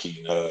mean, not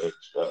Keegan,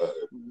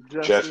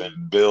 Jeff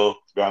and Bill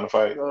got in a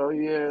fight. Oh,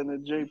 yeah, and the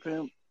J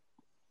Pimp.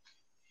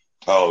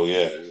 Oh,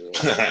 yeah.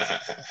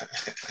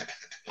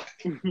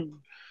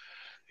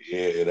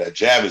 Yeah, that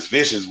jab is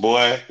vicious,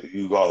 boy.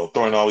 You all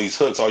throwing all these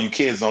hooks. All you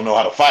kids don't know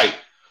how to fight.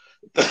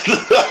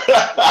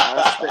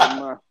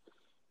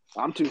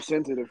 I'm too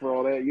sensitive for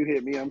all that. You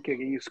hit me, I'm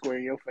kicking you square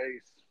in your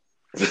face.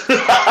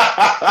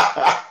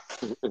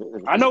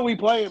 I know we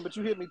playing, but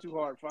you hit me too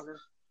hard, fucker.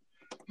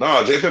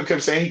 No, Jacob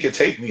kept saying he could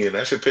take me, and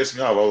that shit pissed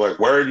me off. I was like,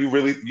 "Word, you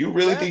really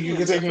think you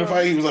can take me in a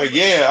fight?" He was like,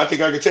 "Yeah, I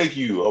think I can take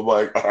you." I'm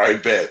like, "All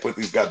right, bet. Put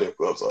these goddamn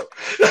gloves on.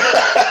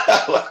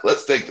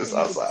 Let's take this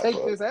outside."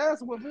 Take this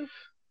ass whooping.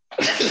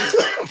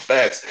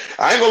 Facts.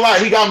 I ain't gonna lie,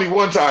 he got me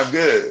one time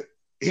good.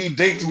 He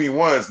dinked me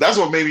once. That's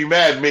what made me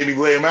mad and made me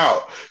lay him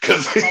out.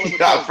 Because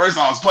first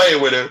I was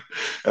playing with him,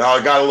 and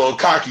I got a little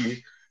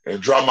cocky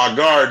and dropped my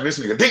guard, and this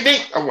nigga dink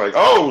dink. I'm like,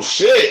 "Oh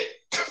shit."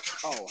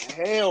 Oh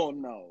hell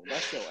no!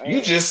 That's your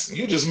ass.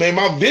 You just made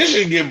my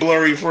vision get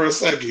blurry for a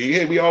second. You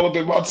hit me all up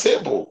in my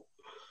temple.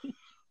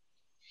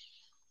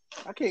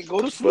 I can't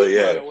go to sleep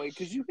right away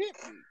because you hit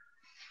me.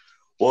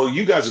 Well,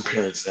 you guys are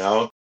parents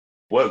now.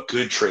 What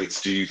good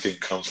traits do you think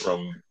comes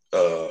from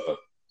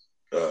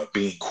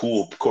being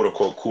cool, quote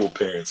unquote, cool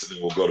parents, and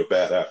then we'll go to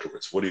bad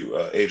afterwards? What do you,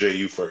 AJ?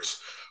 You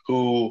first.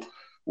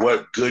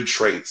 What good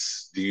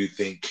traits do you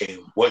think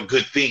what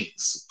good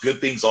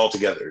things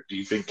altogether do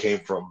you think came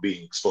from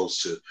being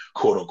exposed to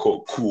quote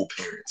unquote cool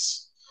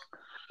parents?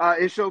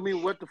 It showed me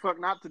what the fuck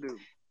not to do.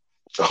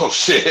 Oh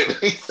shit.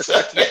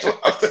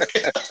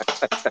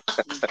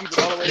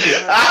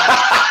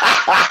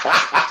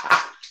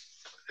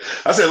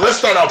 I said, let's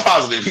start out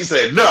positive. He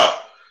said, no.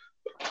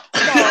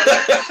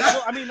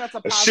 I mean, that's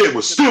a positive. Shit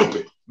was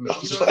stupid. No.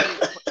 You know what I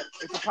mean?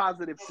 It's a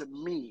positive to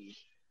me.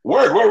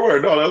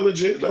 Word. No, that's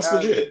legit. That's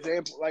legit.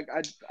 Example, like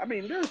I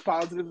mean, there's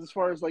positives as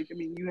far as like, I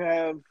mean, you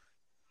have.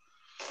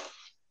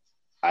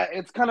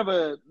 It's kind of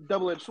a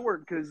double-edged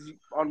sword because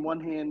on one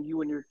hand,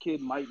 you and your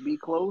kid might be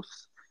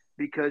close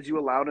because you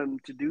allowed him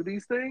to do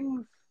these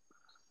things,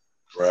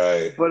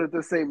 right? But at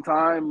the same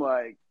time,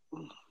 like,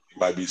 you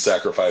might be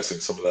sacrificing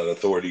some of that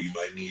authority you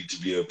might need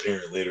to be a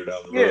parent later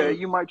down the road. Yeah,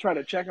 you might try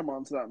to check him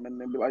on something and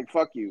then be like,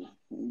 "Fuck you."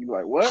 And you be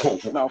like, "What?"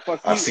 No,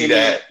 fuck you. I see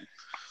that.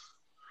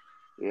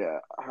 Yeah,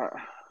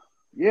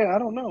 I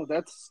don't know.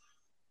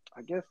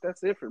 I guess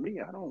that's it for me.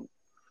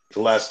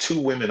 The last two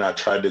women I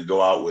tried to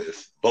go out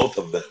with, both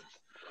of them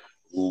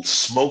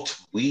smoked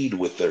weed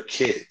with their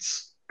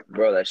kids.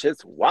 Bro, that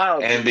shit's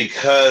wild. And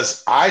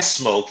because I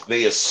smoked,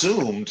 they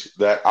assumed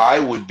that I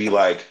would be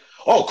like,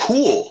 "Oh,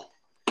 cool."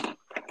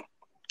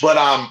 But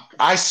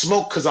I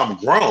smoke because I'm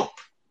grown.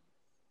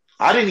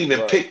 I didn't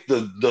even pick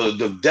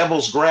the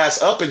devil's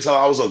grass up until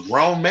I was a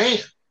grown man.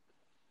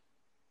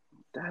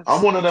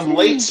 I'm one of them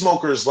late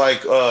smokers.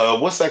 Like,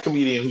 what's that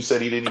comedian who said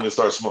he didn't even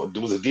start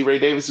smoking? Was it D. Ray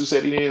Davis who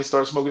said he didn't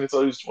start smoking until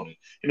he was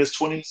in his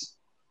 20s?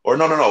 Or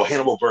no,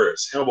 Hannibal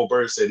Buress. Hannibal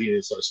Buress said he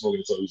didn't start smoking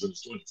until he was in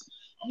his 20s.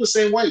 I'm the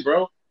same way,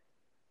 bro.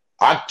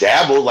 I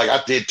dabbled, like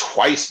I did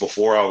twice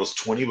before I was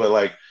 20, but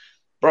like,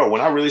 bro,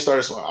 when I really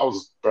started smoking, I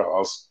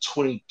was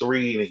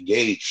 23 and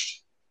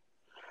engaged.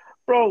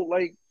 Bro,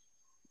 like,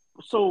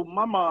 so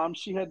my mom,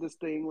 she had this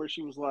thing where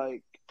she was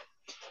like,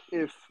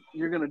 if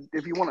you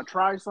want to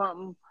try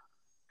something,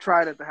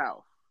 try it at the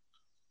house.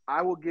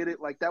 I will get it.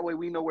 Like, that way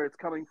we know where it's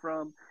coming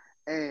from.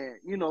 And,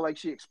 like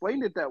she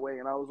explained it that way.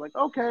 And I was like,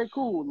 okay,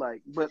 cool.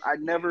 Like, but I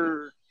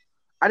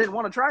didn't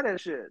want to try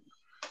that shit.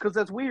 Because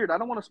that's weird. I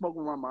don't want to smoke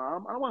with my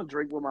mom. I don't want to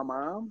drink with my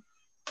mom.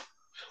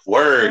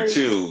 Word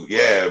too.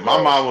 Yeah. My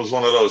mom was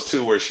one of those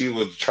too where she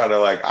would try to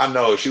like, I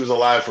know if she was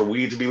alive for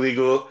weed to be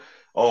legal,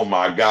 oh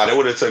my God, it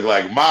would have took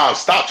like, Mom,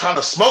 stop trying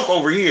to smoke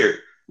over here.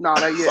 No,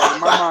 my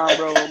mom,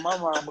 bro, my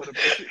mom would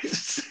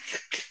have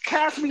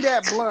pass me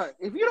that blunt.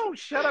 If you don't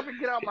shut up and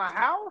get out my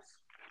house.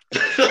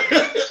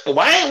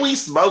 Why ain't we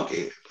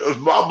smoking?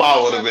 My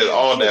mom would have been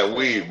on that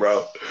weed,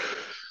 bro.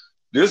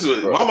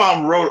 My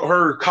mom wrote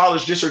her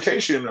college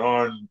dissertation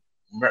on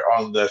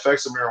the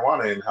effects of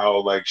marijuana and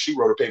how like she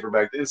wrote a paper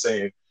back then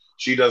saying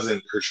she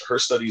doesn't her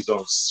studies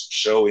don't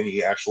show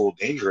any actual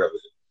danger of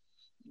it.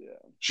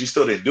 Yeah, she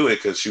still didn't do it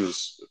because she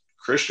was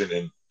Christian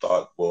and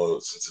thought, well,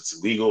 since it's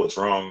illegal, it's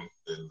wrong,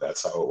 and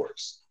that's how it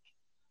works.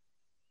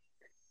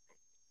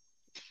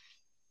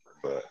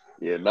 But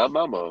yeah, not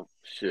my mom.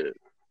 Shit,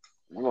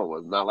 my mom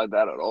was not like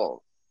that at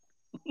all.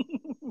 My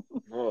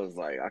mom was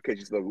like, I catch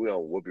you smoke, we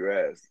don't whoop your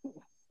ass.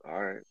 All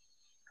right.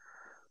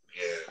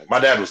 Yeah, my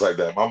dad was like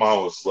that. My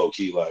mom was low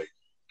key like,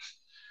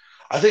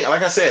 I think,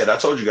 like I said, I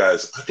told you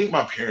guys, I think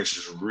my parents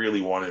just really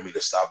wanted me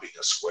to stop being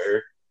a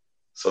square.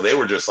 So they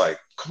were just like,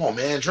 come on,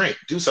 man, drink,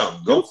 do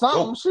something, go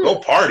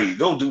party,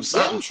 go do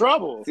something. Get in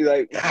trouble. See,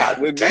 like, God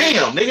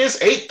damn, nigga, it's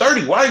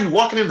 8:30. Why are you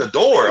walking in the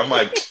door? I'm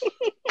like,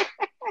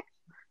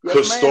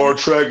 because Star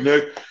Trek,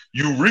 Nick,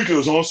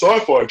 Eureka's on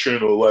Sci-Fi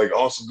Channel, like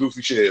on some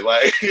goofy shit,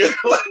 like.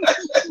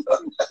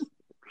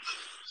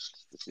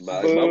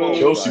 My mom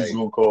Chelsea's like,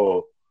 gonna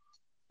call.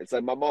 It's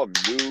like my mom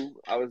knew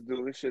I was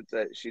doing shit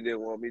that she didn't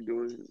want me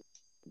doing,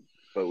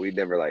 but we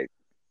never like.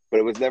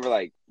 But it was never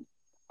like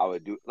I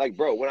would do like,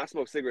 bro. When I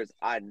smoke cigarettes,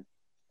 I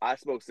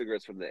smoked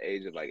cigarettes from the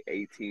age of like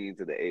 18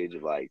 to the age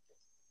of like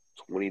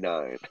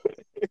 29,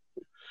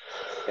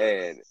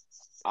 and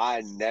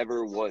I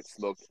never once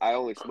smoked. I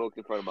only smoked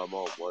in front of my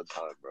mom one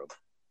time, bro,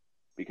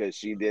 because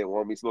she didn't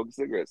want me smoking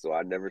cigarettes, so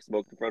I never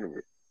smoked in front of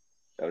her.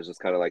 That was just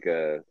kind of like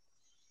a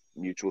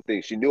mutual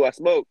thing. She knew I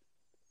smoked.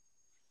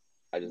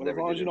 I just never.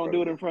 As long as you don't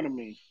do it in front of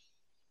me.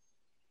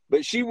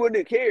 But she wouldn't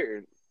have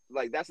cared.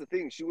 Like that's the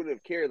thing. She wouldn't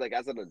have cared. Like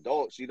as an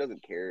adult, she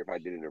doesn't care if I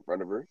did it in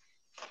front of her.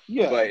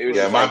 Yeah, but it was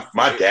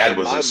my dad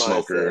was a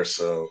smoker,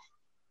 so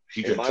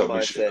he couldn't tell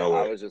me shit.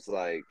 I was just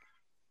like,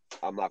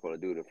 I'm not going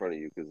to do it in front of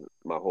you because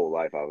my whole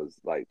life I was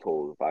like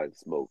told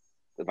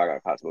if I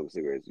got caught smoking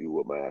cigarettes, you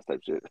whoop my ass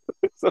type shit.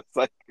 So it's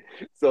like,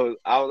 so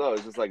I don't know.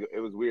 It's just like it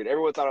was weird.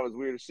 Everyone thought I was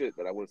weird as shit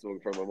that I wouldn't smoke in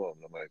front of my mom.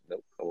 And I'm like,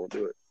 nope, I won't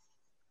do it.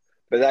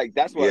 But like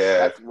that's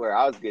where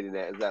I was getting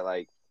at is that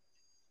like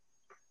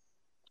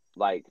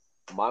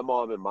my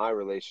mom and my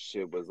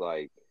relationship was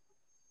like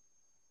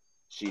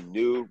she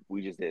knew,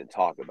 we just didn't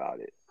talk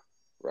about it,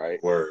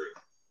 right? Word.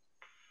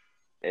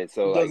 And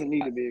so it doesn't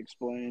need to be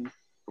explained,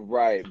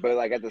 right? But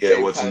like at the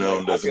same what's time,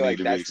 known doesn't need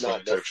to be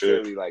explained. Not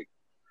necessarily like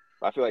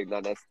I feel like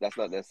that's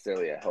not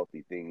necessarily a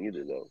healthy thing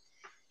either, though.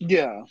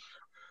 Yeah.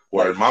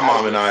 Where like, my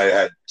mom and I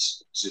had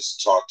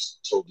just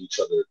told each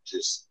other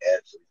just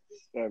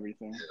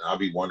everything. And I'll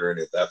be wondering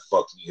if that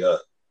fucked me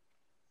up.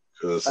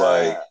 Because it's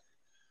like,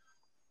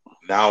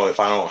 now if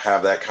I don't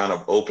have that kind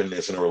of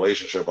openness in a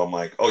relationship, I'm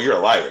like, oh, you're a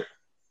liar.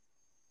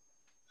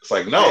 It's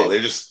like, no, they're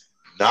just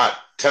not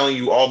telling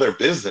you all their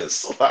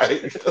business.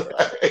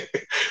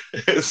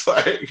 It's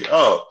like,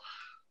 well,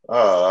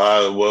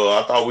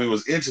 I thought we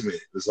was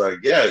intimate. It's like,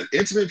 yeah,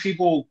 intimate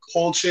people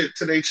hold shit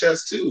to their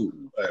chest too.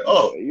 Like,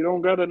 oh, you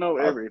don't gotta know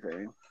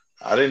everything.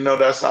 I didn't know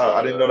that's how.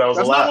 I didn't know that was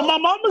allowed. That's not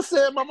what my mama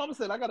said. My mama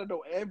said I gotta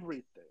know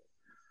everything.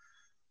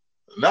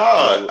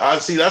 No, I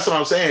see. That's what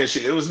I'm saying.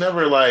 It was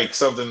never like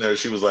something that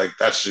she was like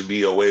that should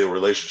be a way a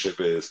relationship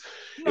is.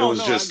 It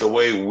was just the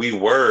way we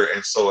were,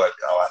 and so I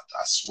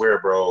swear,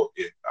 bro.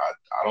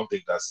 I don't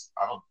think that's.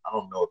 I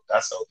don't know if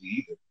that's healthy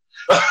either.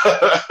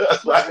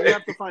 Like, you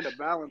have to find a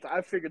balance.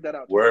 I figured that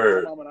out.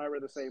 Word. My mom and I were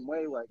the same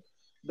way. Like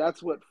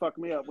that's what fucked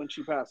me up when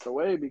she passed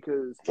away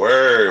because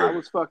I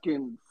was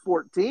fucking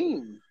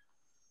 14.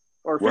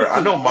 Or 15, I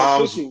know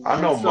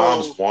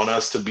moms want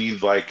us to be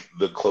like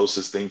the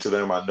closest thing to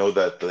them. I know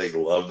that they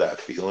love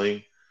that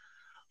feeling,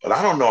 but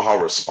I don't know how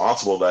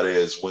responsible that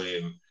is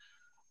when,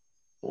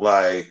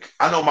 like,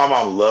 I know my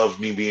mom loved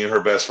me being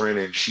her best friend,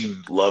 and she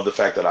loved the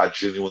fact that I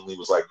genuinely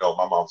was like, no,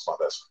 my mom's my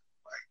best friend,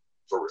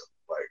 like for real.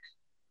 Like,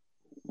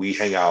 we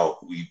hang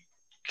out, we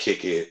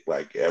kick it.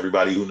 Like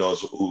everybody who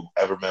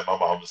ever met my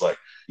mom was like,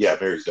 yeah,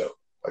 Mary's dope.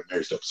 Like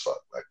Mary's dope as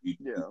fuck. Like we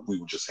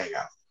would just hang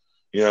out.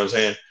 You know what I'm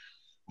saying?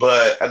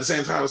 But at the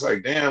same time, it's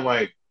like, damn,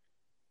 like,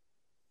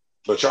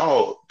 but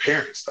y'all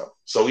parents though.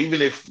 So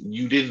even if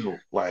you didn't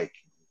like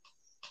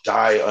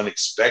die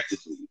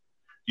unexpectedly,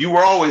 you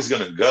were always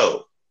gonna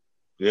go.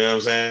 You know what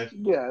I'm saying?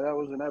 Yeah, that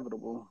was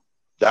inevitable.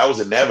 That was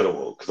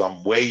inevitable because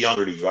I'm way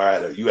younger than you.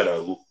 You had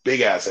a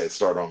big ass head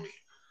start on me.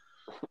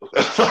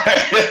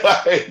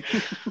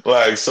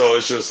 like, so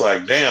it's just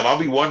like, damn, I'll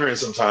be wondering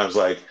sometimes,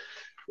 like,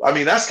 I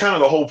mean, that's kind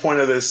of the whole point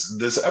of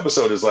this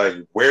episode is like,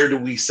 where do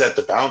we set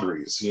the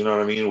boundaries? You know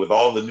what I mean? With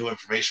all the new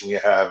information we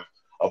have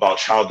about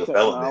child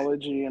development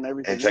technology and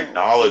everything and else.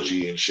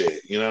 technology and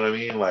shit. You know what I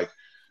mean? Like,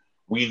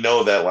 we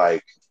know that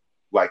like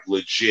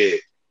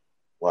legit,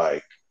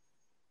 like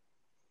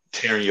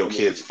tearing your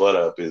kid's butt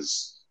up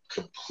is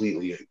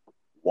completely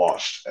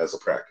washed as a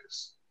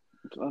practice.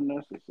 It's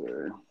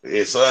unnecessary.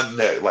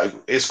 Like,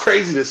 it's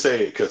crazy to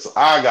say it because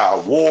I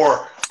got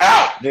wore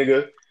out,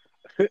 nigga.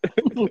 but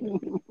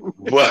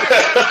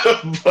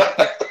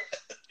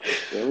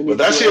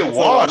that shit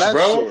washed,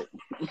 bro.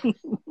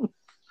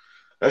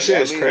 That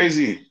shit is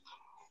crazy.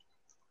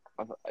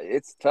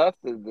 It's tough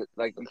to,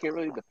 like, you can't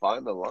really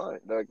define the line.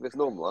 Like, there's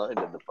no line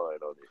to define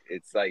on it.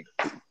 It's like,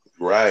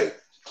 right.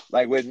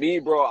 Like with me,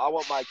 bro, I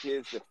want my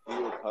kids to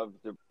feel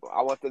comfortable.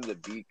 I want them to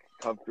be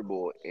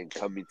comfortable in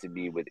coming to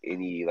me with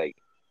any like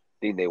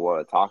thing they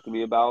want to talk to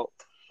me about.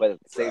 But at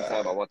the same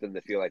time, I want them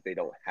to feel like they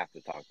don't have to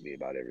talk to me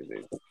about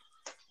everything.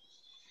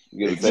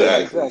 You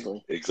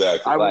know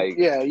Exactly. Like,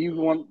 yeah, you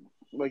want,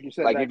 like you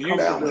said, like if you,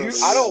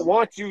 I don't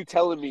want you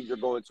telling me you're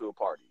going to a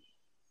party.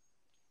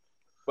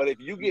 But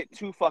if you get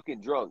too fucking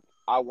drunk,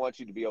 I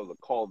want you to be able to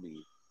call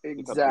me.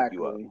 Exactly. To come pick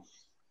you up.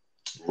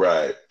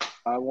 Right.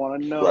 I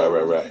want to know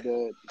right.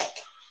 that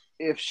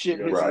if shit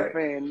hits the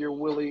fan, you're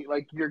willing,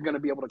 like, you're going to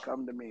be able to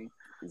come to me.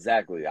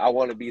 Exactly. I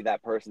want to be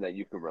that person that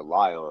you can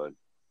rely on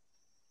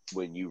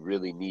when you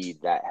really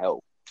need that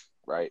help,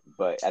 right?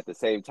 But at the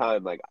same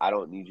time, like, I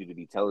don't need you to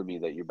be telling me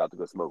that you're about to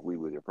go smoke weed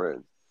with your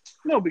friends.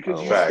 No,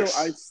 because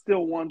I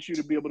still want you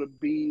to be able to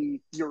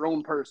be your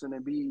own person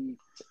and be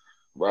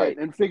right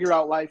and figure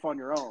out life on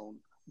your own.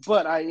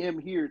 But I am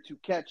here to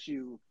catch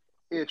you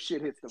if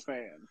shit hits the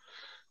fan.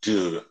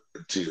 Dude,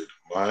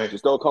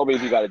 just don't call me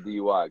if you got a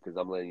DUI because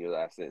I'm letting your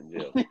ass sit in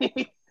jail.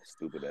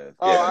 Stupid ass.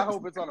 Oh, yeah. I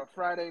hope it's on a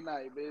Friday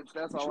night, bitch.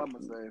 That's all I'm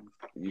gonna say.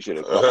 You should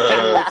have called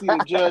me. See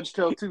the judge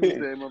till Tuesday,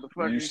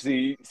 motherfucker.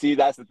 You see,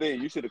 that's the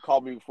thing. You should have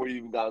called me before you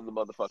even got in the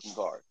motherfucking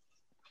car.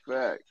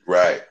 Fact.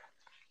 Right.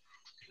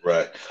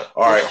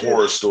 All right,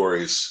 horror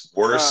stories.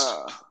 Worst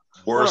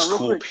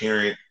cool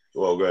parent.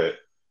 Well, go ahead.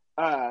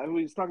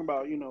 We was talking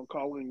about,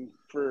 calling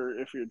for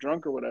if you're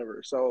drunk or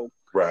whatever. So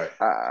right.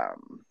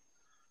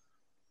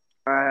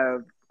 I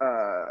have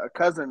a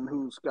cousin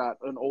who's got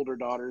an older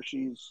daughter.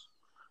 She's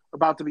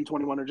about to be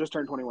 21 or just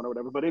turned 21 or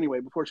whatever. But anyway,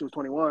 before she was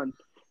 21,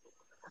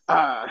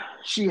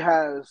 she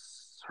has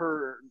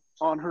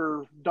on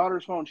her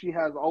daughter's phone, she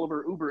has all of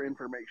her Uber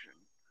information.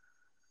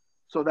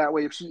 So that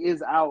way, if she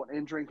is out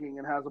and drinking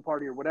and has a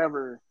party or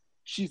whatever,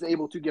 she's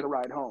able to get a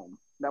ride home.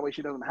 That way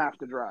she doesn't have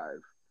to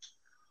drive.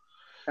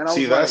 And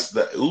I that's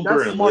the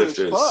Uber and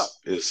Lyft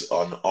is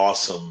an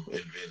awesome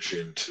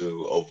invention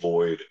to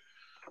avoid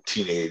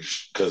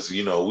teenage, because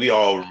we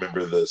all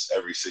remember this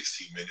every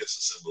 16 minutes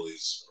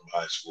assemblies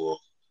from high school.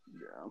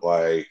 Yeah.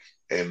 Like,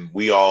 and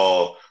we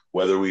all,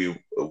 whether we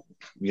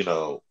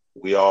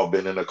all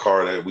been in a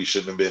car that we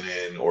shouldn't have been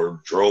in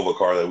or drove a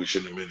car that we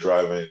shouldn't have been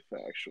driving.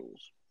 Factuals.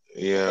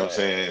 You know what I'm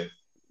saying?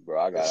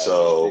 Bro, I got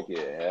a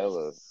ticket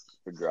hella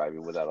for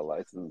driving without a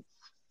license.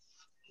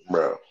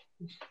 Bro,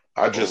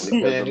 I just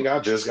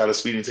got a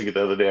speeding ticket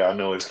the other day. I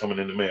know it's coming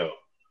in the mail.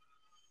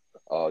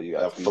 Oh, you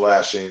got that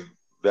flashing.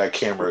 That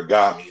camera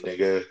got me,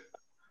 nigga.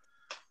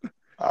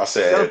 I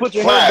said,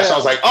 flash. I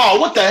was like, oh,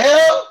 what the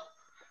hell?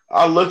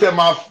 I looked at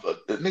my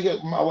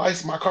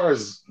license. My car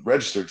is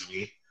registered to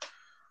me.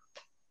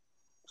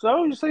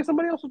 So you say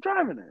somebody else was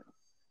driving it?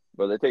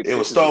 But it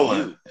was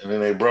stolen, and then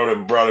they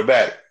brought it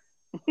back.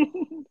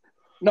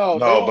 No,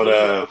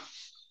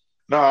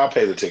 I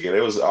paid the ticket.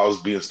 I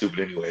was being stupid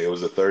anyway. It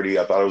was a 30.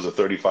 I thought it was a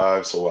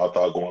 35, so I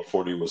thought going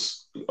 40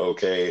 was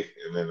okay.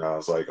 And then I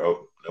was like,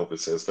 oh, nope, it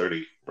says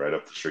 30 right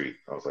up the street.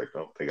 I was like,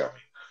 nope, they got me.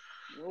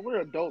 Well,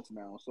 we're adults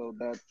now, so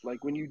that,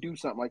 like, when you do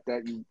something like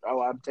that,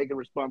 I'm taking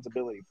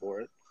responsibility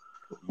for it.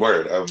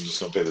 Word, I'm just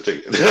gonna pay the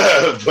ticket.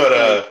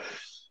 But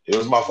it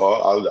was my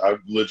fault. I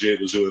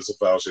legit was doing some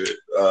foul shit.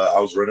 I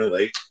was running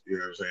late. You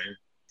know what I'm saying?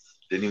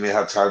 Didn't even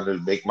have time to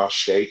make my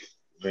shake.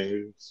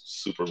 Man,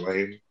 super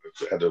lame.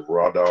 I had to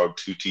raw dog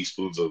 2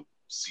 teaspoons of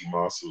sea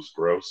moss. It was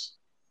gross.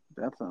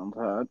 That sounds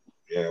hot.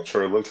 Yeah, I'm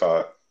sure it looked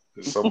hot.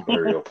 There's some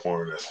aerial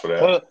porn that's for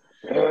that.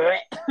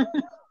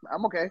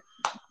 I'm okay.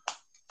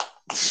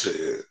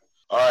 Shit.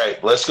 All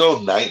right, let's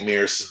go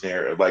nightmare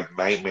scenario, like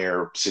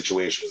nightmare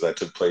situations that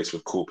took place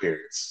with cool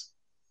parents.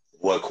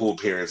 What cool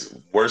parents?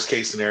 Worst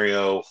case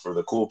scenario for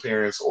the cool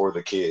parents or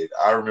the kid?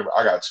 I remember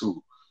I got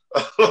 2.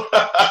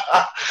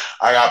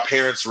 I got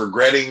parents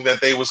regretting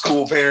that they was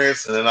cool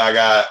parents, and then I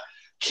got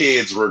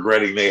kids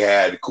regretting they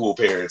had cool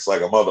parents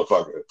like a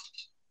motherfucker.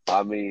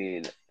 I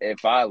mean,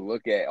 if I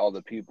look at all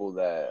the people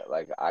that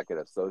like I could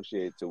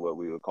associate to what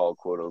we would call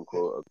quote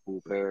unquote a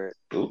cool parent,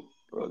 bro,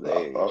 they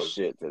ain't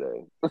shit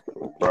today.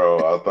 Bro,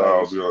 I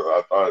thought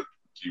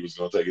you was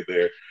gonna take it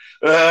there.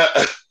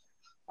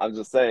 I'm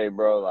just saying,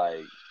 bro,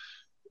 like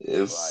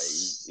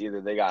it's like either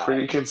they got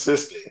pretty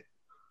consistent.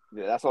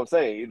 Yeah, that's what I'm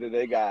saying. Either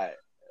they got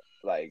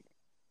like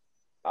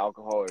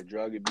alcohol or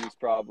drug abuse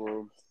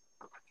problems,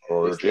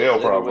 or jail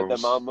problems with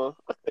their mama.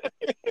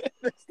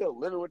 They're still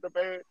living with their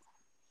parents,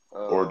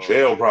 or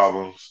jail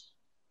problems,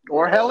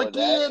 or hella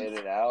kids in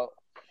and out.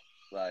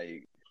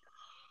 Like,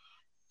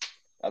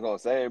 That's what I'm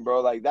saying,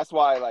 bro. Like that's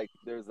why, like,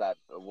 there's that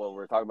what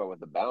we're talking about with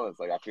the balance.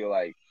 Like, I feel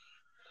like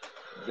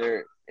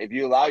if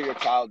you allow your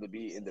child to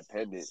be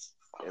independent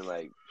and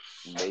like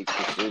make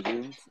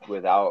decisions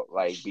without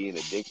like being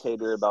a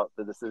dictator about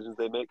the decisions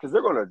they make, because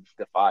they're gonna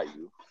defy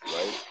you,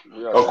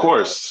 right? Of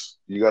course,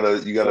 you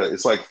gotta.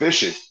 It's like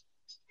fishing.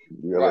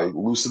 You gotta Right.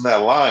 loosen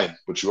that line,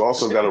 but you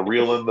also gotta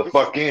reel in the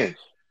fuck in.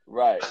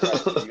 Right.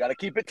 You gotta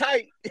keep it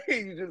tight.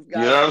 You just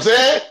gotta. You know what I'm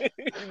saying?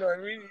 You know what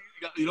I mean?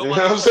 You know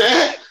what I'm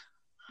saying?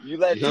 You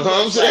let You know too what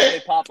I'm much slack, saying?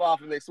 they pop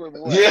off and they swim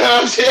away. You know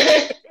what I'm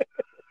saying?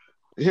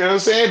 You know what I'm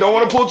saying? Don't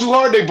want to pull too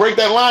hard, they break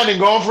that line and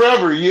go on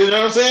forever. You know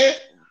what I'm saying?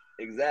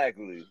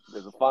 Exactly.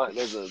 There's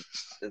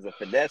a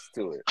finesse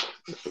to it.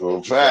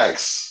 Oh,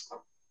 facts.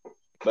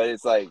 But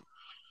it's like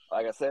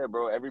I said,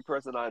 bro, every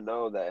person I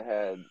know that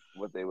had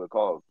what they would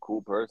call a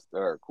cool person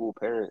or a cool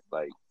parent,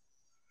 like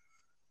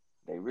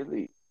they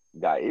really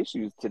got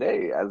issues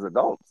today as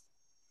adults.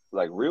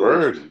 Like real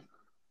issues.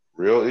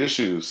 Real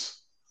issues.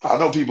 I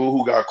know people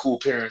who got cool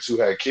parents who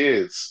had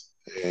kids,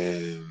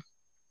 and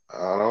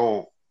I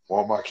don't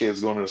want my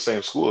kids going to the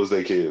same school as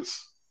their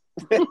kids.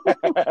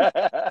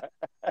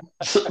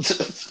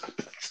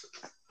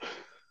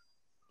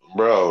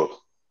 Bro,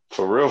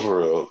 for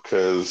real.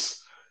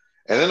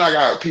 And then I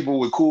got people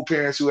with cool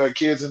parents who had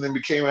kids and then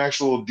became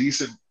actual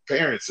decent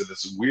parents, and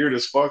it's weird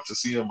as fuck to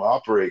see them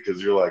operate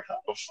because you're like, how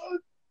the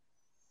fuck?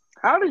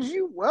 How did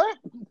you what?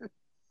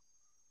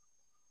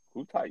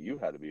 Who taught you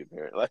how to be a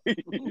parent? Like,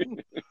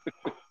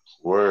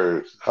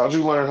 word. How'd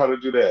you learn how to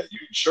do that? You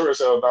sure as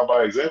hell not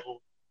by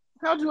example.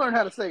 How'd you learn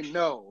how to say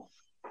no?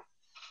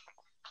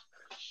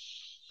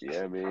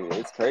 Yeah, I mean,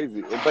 it's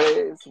crazy, but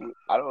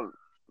I don't.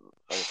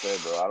 Like I said,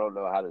 bro, I don't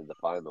know how to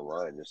define the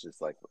line. It's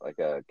just like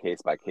a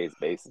case by case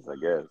basis, I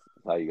guess.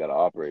 That's how you got to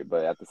operate.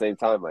 But at the same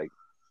time, like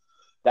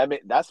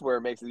that's where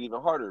it makes it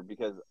even harder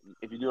because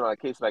if you do it on a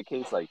case by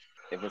case, like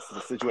if it's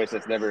a situation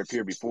that's never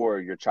appeared before,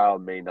 your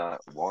child may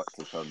not want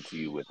to come to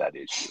you with that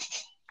issue.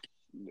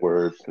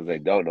 Word. Because they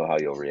don't know how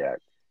you'll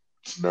react.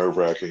 It's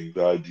nerve-wracking.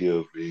 The idea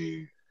of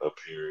being a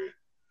parent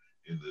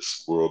in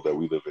this world that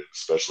we live in,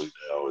 especially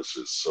now, is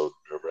just so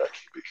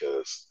nerve-wracking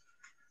because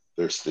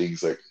there's things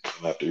that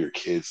come after your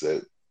kids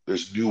that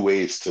there's new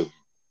ways to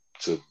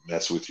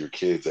mess with your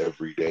kids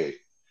every day.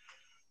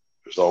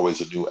 There's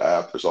always a new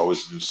app. There's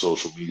always a new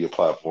social media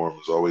platform.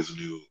 There's always a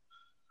new,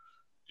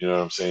 you know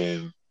what I'm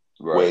saying,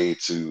 right, way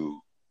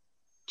to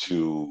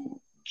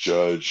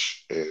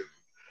judge and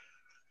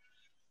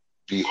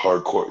be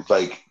hardcore.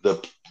 Like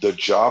the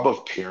job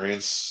of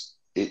parents,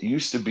 it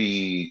used to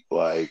be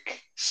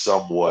like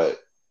somewhat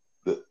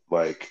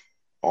like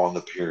on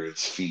the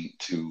parents' feet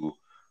to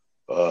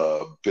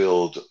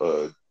build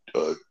a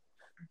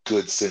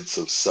good sense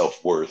of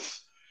self-worth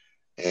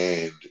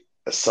and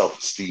a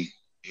self-esteem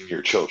in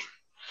your children.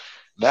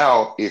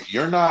 Now, if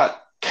you're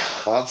not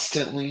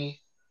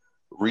constantly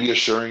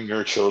reassuring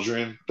your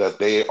children that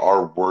they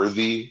are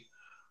worthy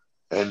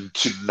and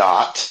to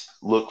not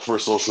look for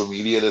social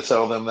media to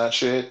tell them that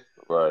shit,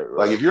 right.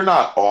 Like if you're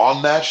not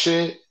on that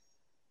shit,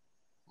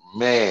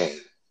 man,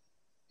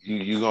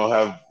 you gonna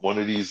have one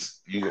of these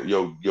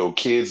your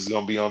kids is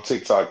gonna be on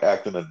TikTok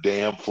acting a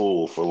damn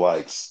fool for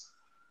likes.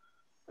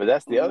 But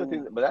that's the other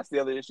thing. But that's the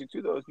other issue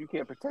too, though. Is you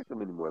can't protect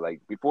them anymore.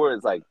 Like before,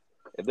 it's like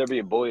if they're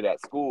being bullied at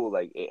school,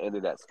 like it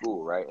ended at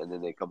school, right? And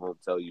then they come home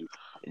and tell you,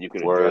 and you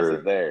can address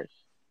it there.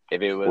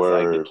 If it was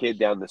like a kid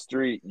down the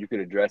street, you could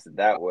address it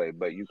that way.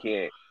 But you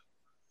can't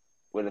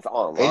when it's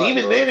online. And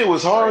even then, it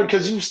was hard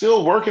because you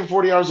still working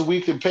 40 hours a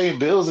week and paying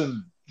bills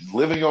and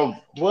living on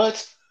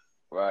what?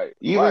 Right.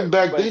 Even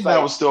back then,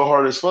 that was still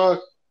hard as fuck.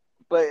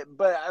 But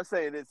I'm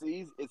saying it's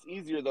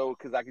easier though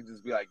because I can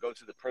just be like, go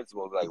to the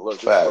principal and be like, look,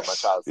 this is what my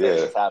child said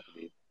is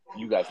happening.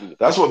 You guys need to.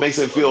 That's what makes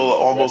it feel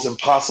almost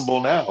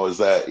impossible now. Is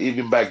that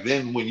even back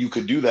then when you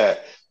could do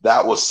that,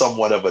 that was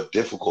somewhat of a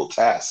difficult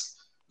task.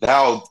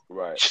 Now,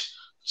 right?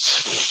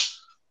 That's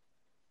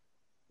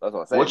what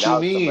I'm saying. What now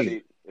you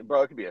mean,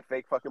 bro? It could be a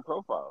fake fucking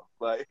profile.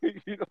 Like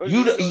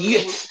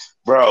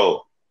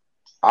bro.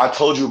 I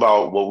told you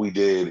about what we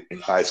did in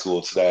high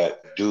school to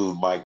that dude,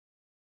 Mike.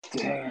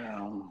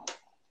 Damn.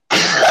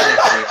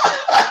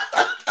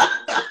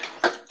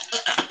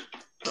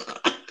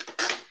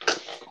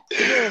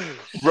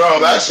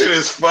 Bro, that shit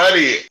is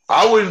funny.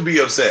 I wouldn't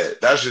be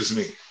upset. That's just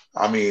me.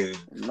 I mean,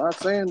 I'm not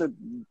saying that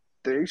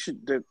they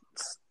should.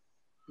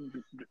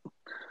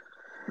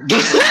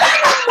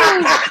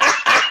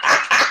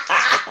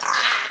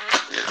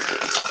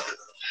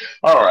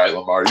 All right,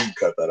 Lamar, you can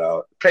cut that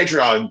out.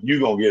 Patreon, you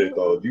gonna get it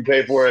though. If you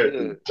pay for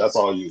it, that's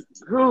all you.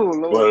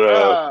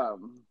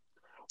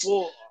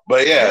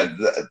 But yeah,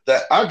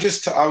 I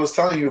was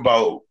telling you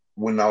about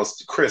when I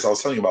was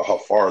telling you about how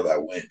far that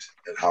went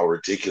and how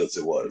ridiculous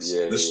it was.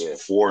 Yeah, this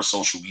before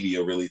social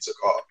media really took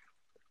off.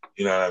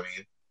 You know what I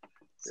mean?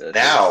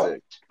 Yeah,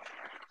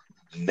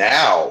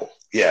 now,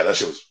 yeah, that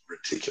shit was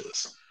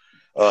ridiculous.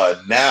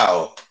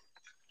 Now,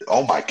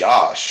 oh my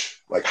gosh.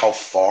 Like how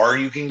far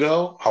you can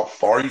go? How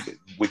far you can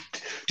with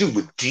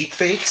deep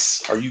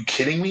fakes? Are you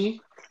kidding me?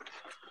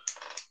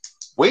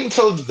 Wait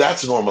until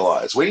that's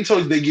normalized. Wait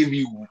until they give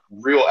you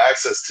real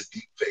access to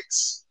deep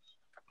fakes.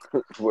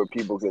 Where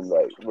people can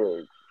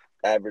where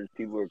average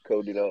people are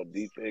coding out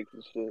deep fakes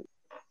and shit.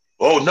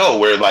 Oh no,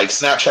 where like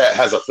Snapchat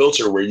has a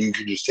filter where you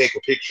can just take a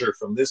picture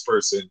from this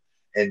person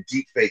and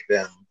deep fake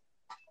them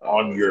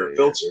on your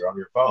filter on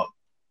your phone.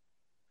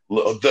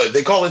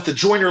 They call it the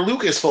Joyner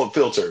Lucas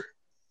filter,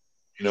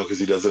 because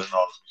he does it in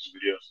all his music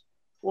videos.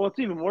 Well, it's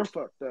even more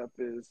fucked up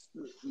is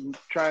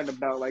trying to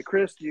about like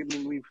Chris.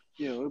 We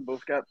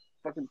both got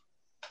fucking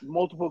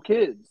multiple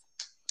kids.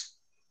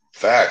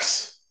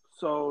 Facts.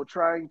 So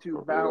trying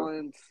to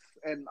balance,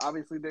 and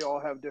obviously they all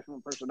have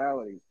different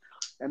personalities,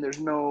 and there's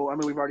no.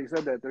 We've already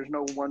said that there's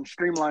no one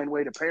streamlined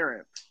way to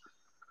parent.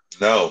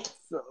 No.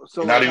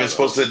 So not even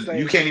supposed to.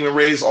 You can't even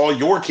raise all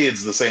your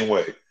kids the same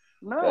way.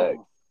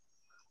 No.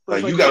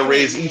 Like you got to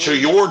raise each of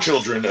your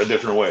children a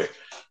different way.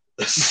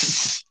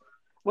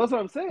 Well, that's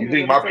what I'm saying. You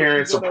think my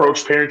parents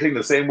approach parenting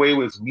the same way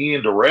as me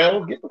and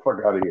Darrell? Get the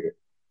fuck out of here.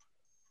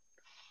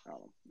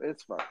 Oh,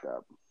 it's fucked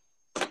up.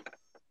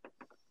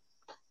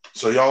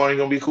 So y'all ain't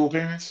gonna be cool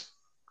parents?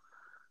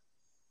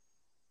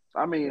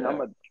 I'm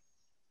gonna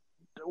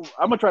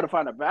try to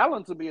find a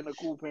balance of being a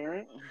cool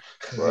parent.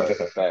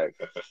 Right.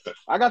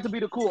 I got to be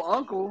the cool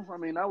uncle. I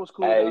was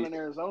cool down in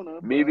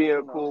Arizona. Me being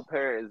a cool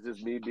parent is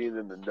just me being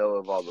in the know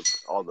of all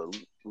the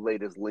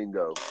latest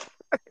lingo.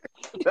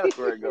 That's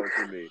where it goes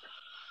for me.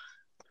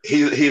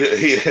 He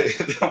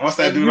what's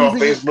that dude on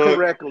Facebook?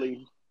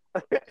 Correctly.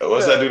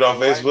 What's that dude on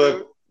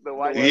Facebook? The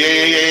white dude?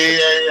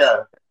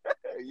 Yeah.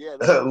 Yeah.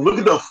 Look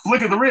at the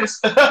flick of the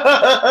wrist.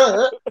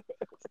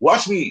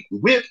 Watch me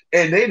whip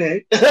and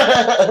nay.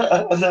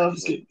 No, I'm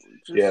just kidding.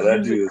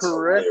 That dude is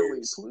correctly,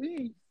 hilarious.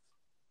 Please.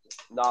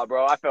 Nah,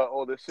 bro, I felt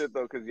old as shit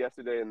though, because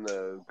yesterday in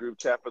the group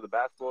chat for the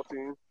basketball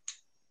team,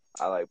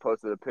 I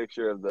posted a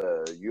picture of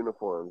the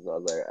uniforms. I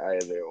was like,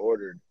 they're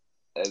ordered.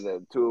 And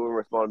then two of them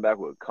responded back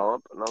with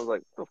comp, and I was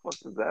like, what the fuck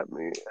does that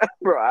mean?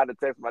 Bro, I had to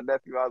text my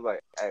nephew. I was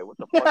like, hey, what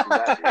the fuck does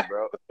that mean,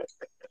 bro?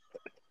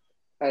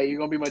 Hey, you're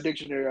going to be my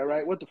dictionary, all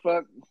right? What the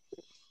fuck?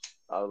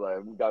 I was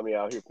like, you got me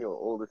out here feeling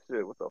old as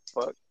shit. What the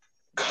fuck?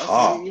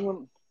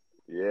 Comp.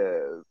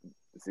 Yeah.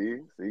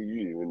 See, you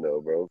even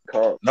know, bro.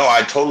 Comp. No,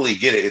 I totally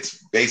get it.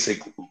 It's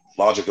basic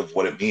logic of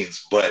what it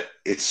means, but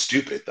it's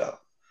stupid, though.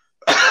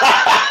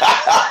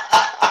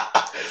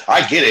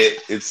 I get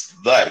it. It's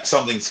like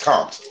something's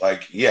comped.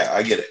 Like, yeah,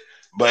 I get it.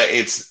 But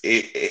it's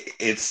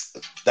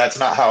that's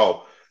not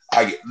how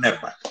I get. Never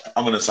mind.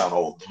 I'm gonna sound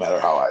old no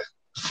matter how I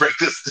break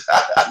this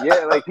down.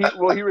 Yeah,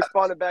 he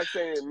responded back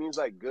saying it means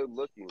like good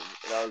looking,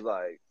 and I was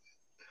like,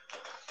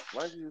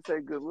 why did you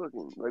say good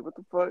looking? Like, what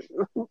the fuck?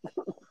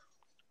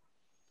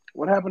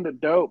 What happened to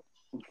dope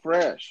and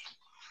fresh?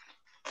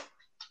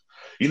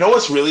 You know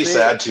what's really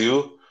sad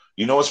too?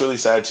 You know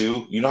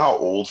how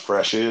old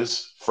Fresh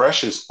is?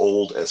 Fresh is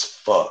old as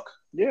fuck.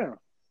 Yeah.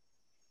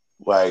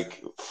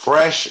 Like,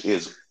 Fresh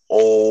is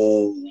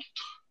old,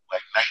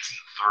 like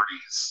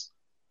 1930s.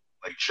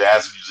 Like,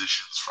 jazz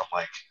musicians from,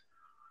 like,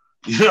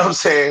 you know what I'm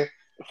saying?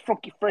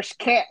 Funky Fresh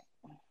Cat.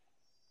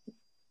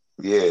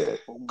 Yeah.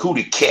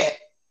 Cootie Cat.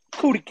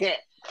 Cootie Cat.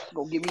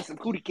 Go give me some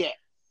Cootie Cat.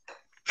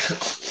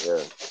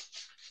 Yeah.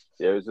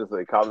 Yeah, it was just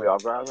like, caught me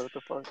off guard. What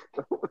the fuck?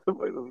 What the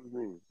fuck does this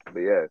mean? But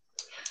yeah.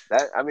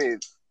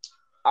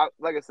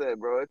 Like I said,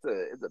 bro, it's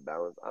a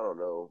balance. I don't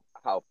know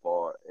how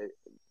far.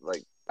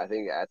 I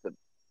think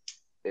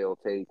it'll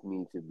take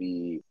me to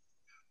be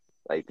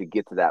like to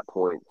get to that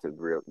point to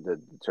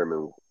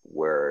determine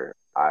what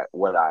I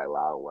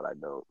allow and what I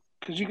don't.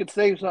 Because you could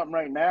save something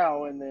right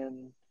now, and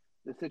then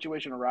the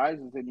situation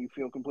arises, and you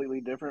feel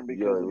completely different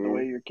because of the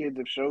way your kids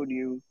have showed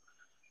you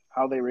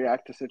how they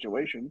react to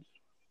situations.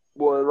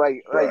 Well,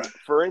 like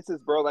for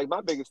instance, bro, like my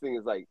biggest thing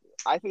is like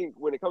I think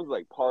when it comes to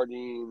like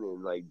partying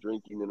and like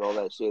drinking and all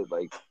that shit,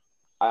 like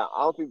I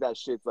don't think that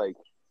shit's like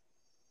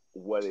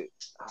what it.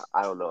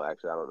 I don't know.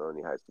 Actually, I don't know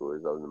any high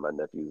schoolers other than my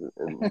nephews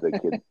and the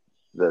kid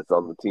that's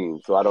on the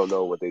team, so I don't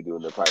know what they do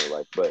in their private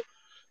life. But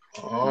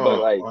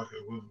like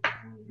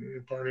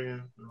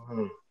partying.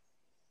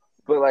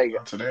 But like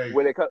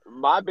when it comes,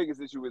 my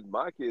biggest issue with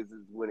my kids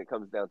is when it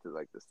comes down to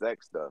like the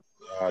sex stuff.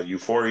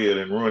 Euphoria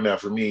didn't ruin that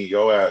for me.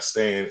 Your ass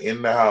staying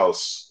in the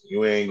house.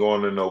 You ain't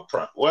going to no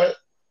what?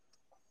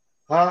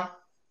 Huh?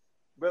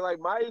 But like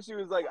my issue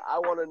is like I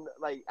want to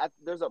like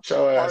there's a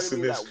part of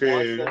me that wants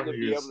them to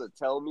be able to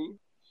tell me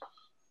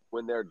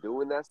when they're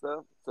doing that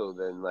stuff. So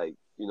then like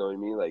you know what I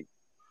mean like.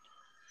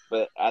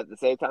 But at the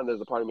same time,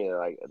 there's a part of me that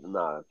like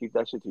nah, keep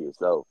that shit to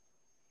yourself.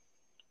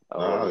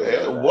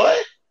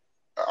 What?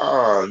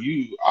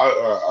 You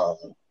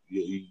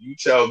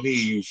tell me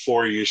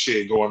Euphoria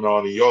shit going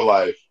on in your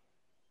life.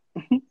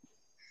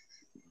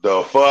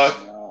 The fuck?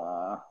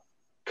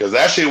 Because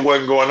that shit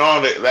wasn't going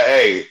on.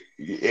 Hey,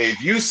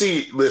 if you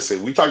see,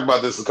 listen, we talked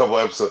about this a couple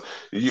episodes.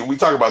 We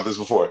talked about this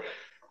before.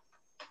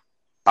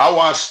 I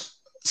watched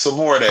some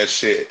more of that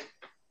shit.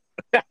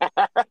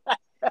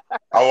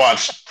 I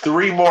watched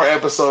 3 more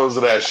episodes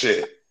of that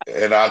shit.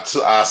 And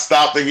I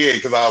stopped again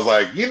because I was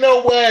like, you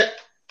know what?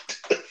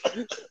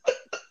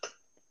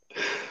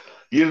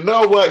 You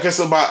know what? Because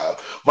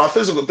my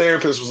physical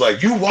therapist was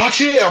like, "You watch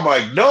it?" I'm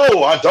like,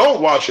 "No, I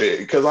don't watch it,"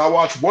 because I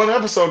watched one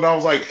episode and I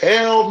was like,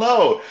 "Hell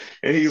no!"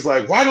 And he's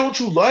like, "Why don't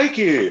you like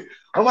it?"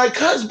 I'm like,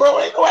 "Cause bro,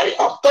 ain't nobody.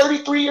 I'm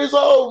 33 years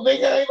old,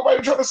 nigga. Ain't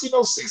nobody trying to see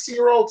no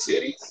 16-year-old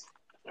titties.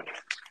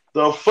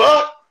 The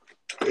fuck?"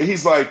 And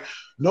he's like,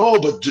 "No,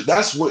 but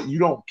that's what you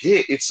don't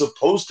get. It's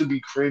supposed to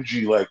be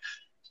cringy, like."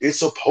 It's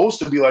supposed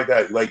to be like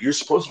that. Like you're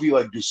supposed to be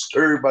like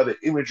disturbed by the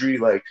imagery,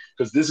 like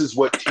because this is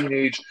what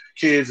teenage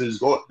kids is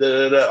going.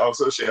 Da, da, da. All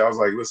so shit. I was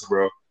like, listen,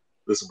 bro,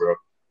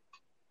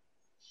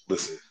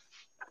 listen.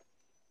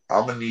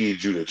 I'm gonna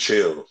need you to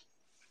chill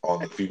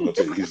on the female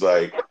titty. He's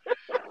like,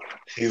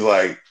 he's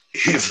like,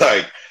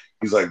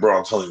 he's like, bro.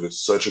 I'm telling you,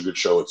 it's such a good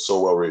show. It's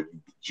so well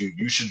written.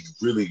 You should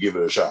really give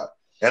it a shot.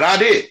 And I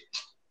did,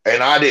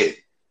 and I did.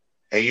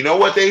 And you know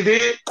what they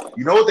did?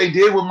 You know what they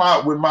did with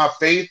my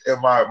faith and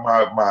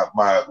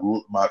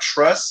my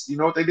trust? You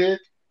know what they did?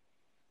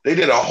 They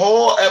did a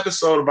whole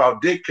episode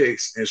about dick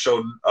pics and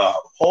showed a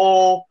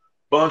whole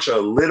bunch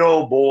of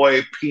little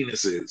boy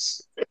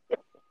penises.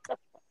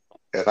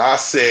 And I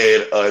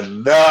said,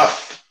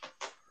 enough.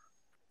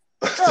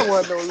 That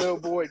wasn't no little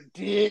boy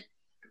dick.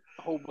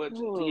 A whole bunch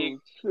of dick.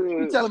 Shit.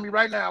 You telling me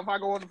right now if I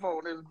go on the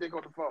phone, there's a dick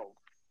on the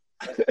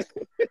phone.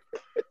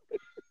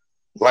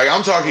 Like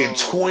I'm talking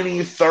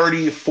 20,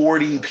 30,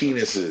 40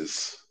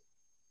 penises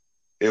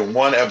in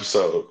one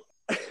episode.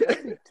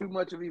 Too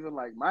much of even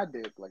like my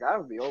dick. Like I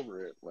would be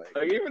over it. Like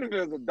even if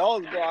it was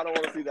adults, bro, I don't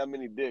want to see that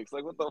many dicks.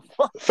 Like what the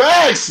fuck?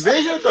 Facts,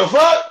 nigga. What the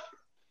fuck?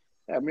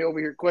 have me over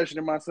here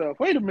questioning myself.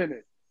 Wait a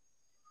minute.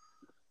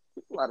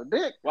 A lot of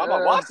dick. Why am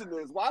I watching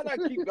this? Why did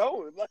I keep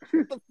going? Like,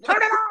 what the fuck?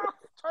 Turn it off.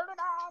 Turn it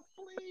off,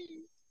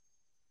 please.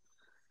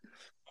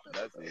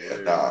 That's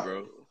hilarious, Nah.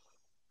 bro.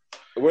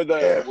 Were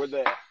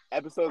the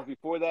episodes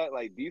before that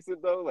like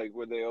decent though? Like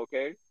were they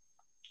okay?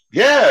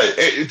 Yeah,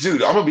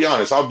 dude, I'm gonna be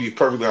honest. I'll be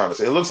perfectly honest.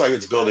 It looks like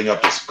it's building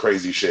up to some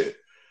crazy shit.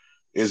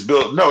 It's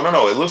built.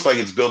 No. It looks like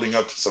it's building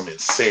up to some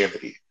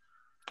insanity.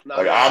 No,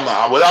 Like I'm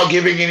not, without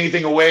giving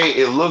anything away,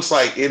 it looks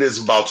like it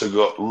is about to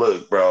go.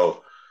 Look,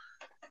 bro.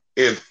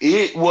 If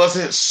it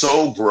wasn't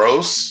so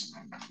gross,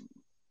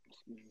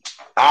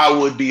 I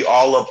would be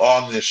all up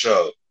on this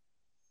show.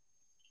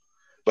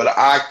 But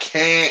I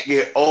can't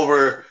get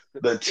over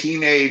the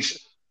teenage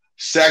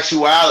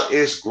sexuality.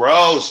 It's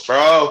gross,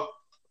 bro.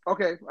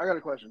 Okay, I got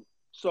a question.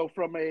 So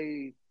from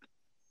a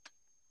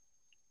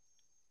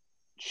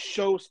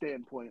show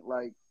standpoint,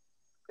 like,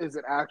 is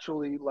it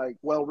actually like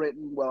well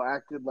written, well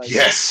acted? Like,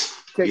 Yes.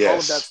 take yes. all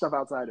of that stuff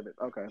outside of it.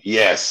 Okay.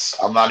 Yes.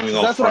 I'm not even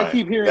gonna That's front. what I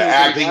keep hearing. The is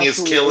acting is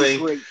actually a killing.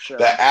 great show.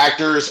 The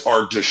actors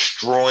are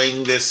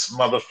destroying this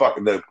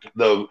motherfucker.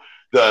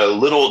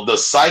 The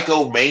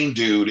psycho main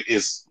dude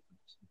is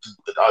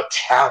a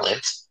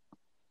talent,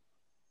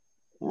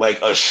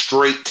 like a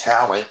straight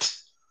talent.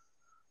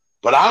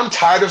 But I'm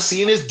tired of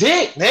seeing his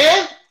dick,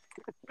 man.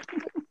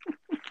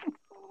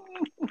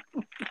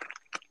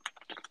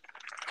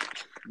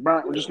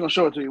 Brian, we're just gonna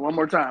show it to you one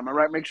more time. All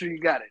right, make sure you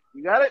got it.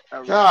 You got it. All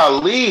right.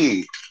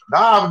 Golly.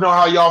 Now I know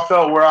how y'all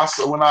felt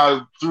when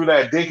I threw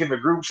that dick in the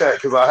group chat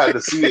because I had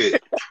to see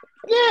it.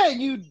 Yeah,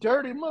 you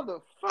dirty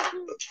motherfucker.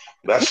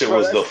 That shit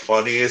was the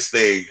funniest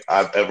thing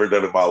I've ever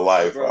done in my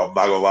life. Bro, I'm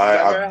not gonna lie,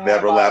 I've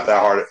never laughed that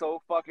hard.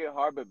 So fucking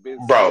hard, but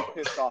been Bro. so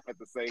pissed off at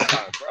the same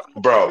time,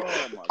 bro. Bro,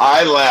 Oh my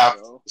I God, laughed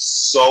bro.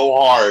 so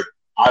hard.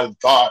 I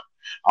thought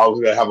I was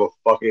gonna have a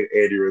fucking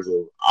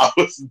aneurysm. I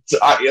was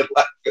dying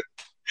laughing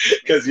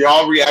because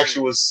y'all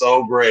reaction was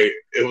so great.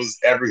 It was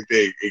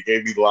everything. It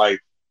gave me life.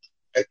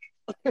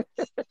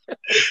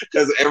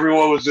 Because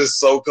everyone was just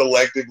so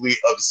collectively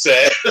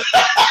upset.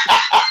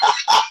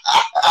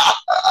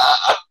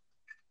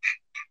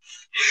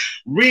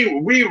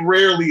 we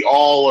rarely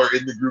all are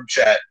in the group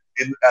chat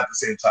at the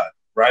same time,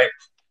 right?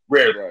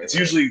 Rarely. Right, it's right.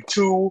 usually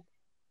 2,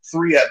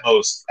 3 at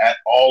most.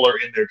 All are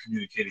in there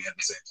communicating at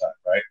the same time,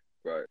 right?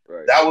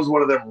 Right. That was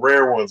one of them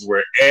rare ones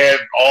where and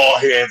all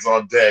hands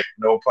on deck.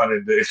 No pun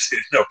intended.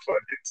 No pun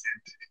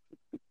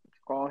intended.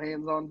 All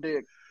hands on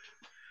dick.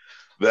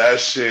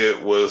 That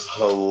shit was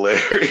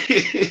hilarious.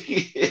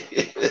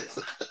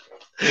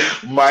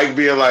 Mike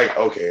being like,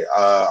 "Okay,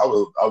 I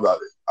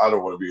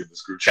don't want to be in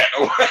this group chat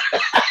no more."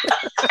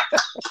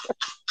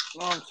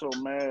 I'm so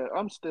mad.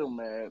 I'm still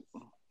mad.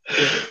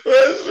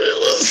 That shit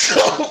was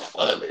so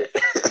funny.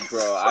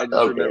 Bro, I just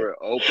Okay. remember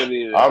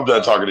opening it. I'm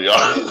done talking to y'all.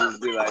 And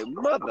just be like,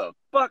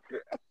 motherfucker.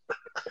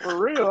 For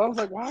real. I was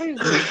like, why is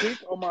this dick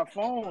on my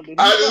phone? Did he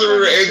I just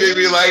remember fuck AJ with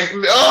being me? like,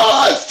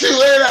 "No, it's too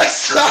late. I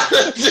saw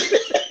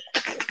it."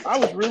 I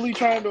was really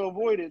trying to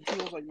avoid it. She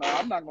was like, "No,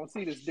 I'm not gonna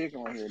see this dick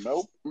on here.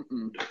 Nope.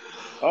 Mm-mm.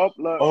 Oh,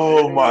 look.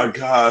 Oh there my it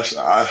is. gosh,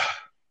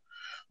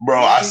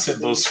 I sent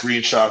those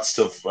screenshots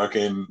to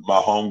fucking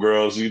my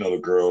homegirls, you know the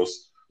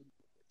girls,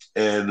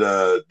 and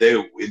they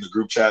in the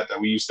group chat that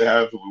we used to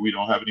have, we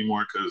don't have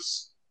anymore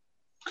because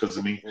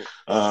of me.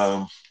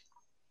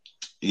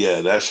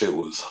 Yeah, that shit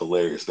was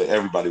hilarious. That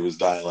everybody was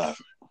dying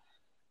laughing.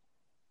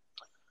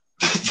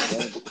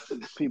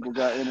 People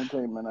got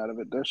entertainment out of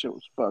it. That shit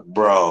was fucked.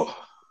 Bro,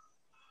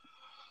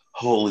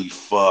 holy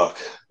fuck,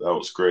 that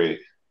was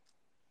great.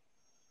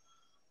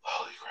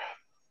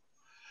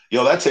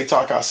 Yo, that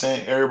TikTok I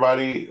sent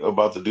everybody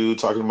about the dude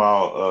talking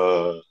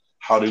about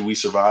how did we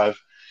survive?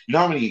 You know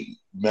how many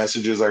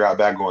messages I got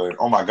back going,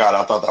 oh my God,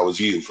 I thought that was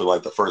you for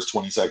like the first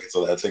 20 seconds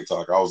of that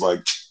TikTok. I was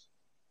like,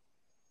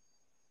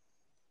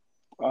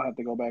 I'll have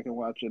to go back and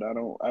watch it.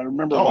 I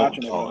remember oh,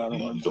 watching it, but I oh, don't you don't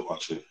need remember. to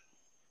watch it.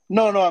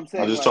 No, I'm I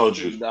saying just like told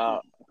you.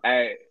 No,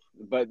 hey,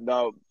 but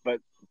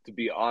to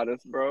be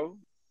honest, bro,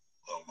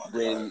 Oh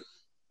my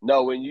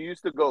God. when you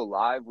used to go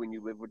live when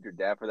you lived with your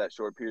dad for that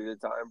short period of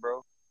time,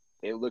 bro,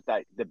 it looked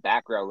like the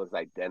background looks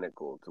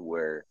identical to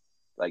where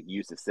like you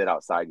used to sit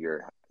outside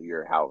your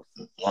house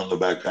On the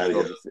back and patio.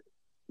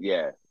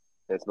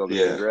 and smoke a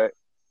Yeah. cigarette.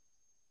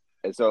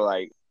 And so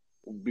like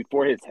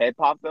before his head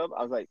popped up,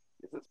 I was like,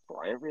 "Is this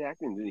Brian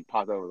reacting?" And then he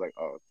popped up. I was like,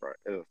 "Oh, it's Brian.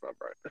 It's not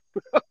Brian."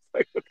 I was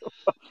like, what the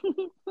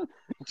fuck?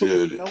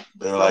 Dude, Nope,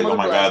 they're like, oh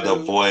my God, the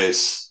dude.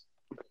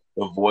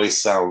 voice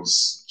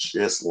sounds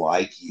just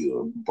like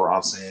you.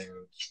 Bronson,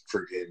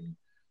 freaking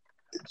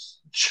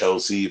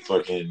Chelsea,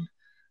 fucking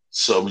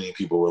so many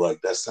people were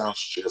like, that sounds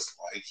just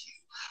like you.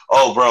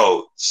 Oh,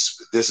 bro,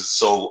 this is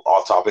so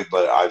off topic,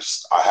 but I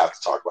have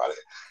to talk about it.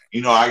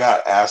 You know, I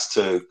got asked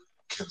to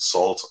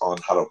consult on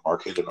how to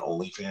market an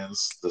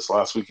OnlyFans this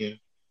last weekend.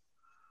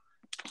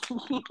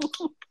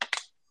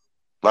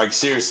 Like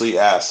seriously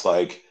asked,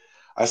 like,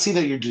 I see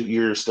that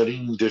you're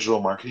studying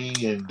digital marketing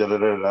and da da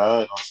da da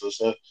and all this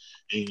stuff,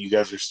 and you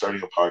guys are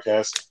starting a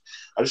podcast.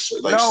 I just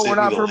like No, we're sent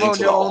me not the link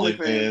to promoting the your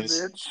OnlyFans,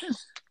 OnlyFans. bitch.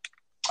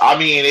 I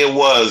mean, it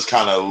was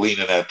kind of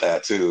leaning at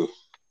that too.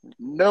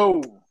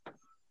 No.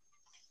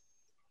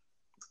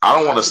 I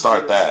don't want to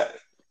start that.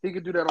 He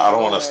could do that on I his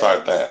don't want own to start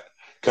ass. that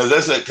because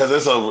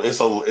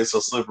it's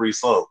a slippery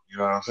slope. You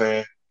know what I'm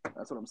saying?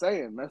 That's what I'm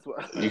saying. That's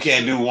what You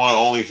can't do one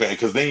OnlyFans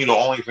because then you know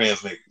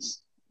OnlyFans niggas.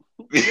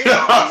 You know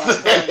what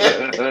I'm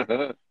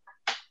saying?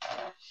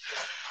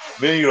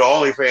 Then you the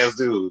OnlyFans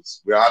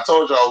dudes. I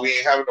told y'all we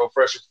ain't having no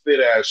fresh and fit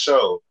ass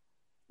show.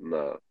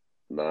 No.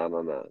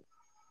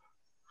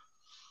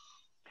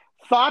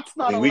 Thoughts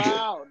not I mean,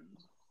 allowed.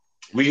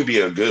 we could be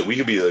a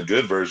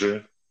good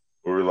version.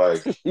 Where we're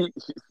like,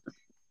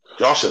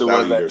 y'all should The one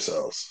value that-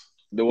 yourselves.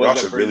 The Y'all ones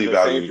should that bring really the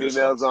value same females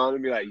yourselves. on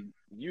and be like,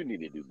 you need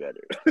to do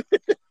better.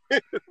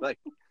 like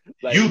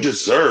you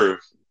deserve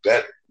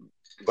better,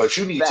 but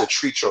you need to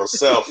treat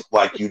yourself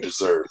like you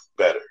deserve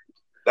better.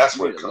 That's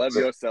you what need it to comes love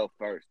in. yourself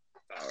first.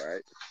 All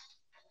right.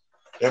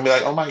 They'll be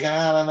like, oh my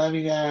God, I love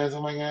you guys.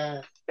 Oh my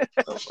God.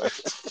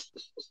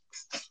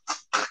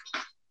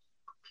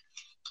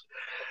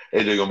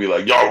 And they're going to be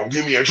like, y'all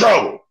get me in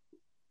trouble.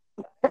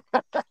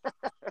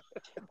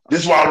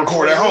 This is why I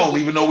record at home,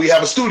 even though we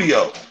have a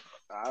studio.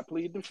 I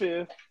plead the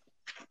fifth.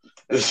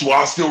 This is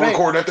why I still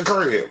record at the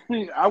crib.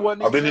 I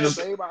wasn't I've been even in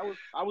there, babe.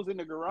 I was in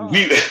the garage.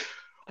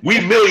 We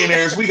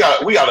millionaires. We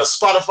got a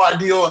Spotify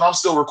deal, and I'm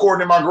still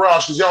recording in my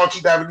garage because y'all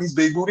keep having these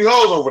big booty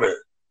hoes over there.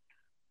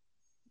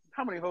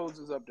 How many hoes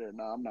is up there?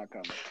 No, I'm not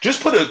coming.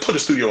 Just put a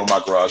studio in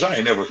my garage. I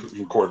ain't never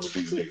recording with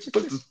these niggas.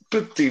 Put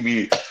the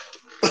TV.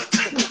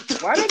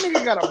 Why that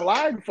nigga got a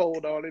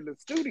blindfold on in the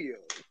studio?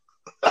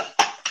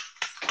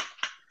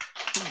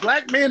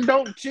 Black men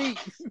don't cheat.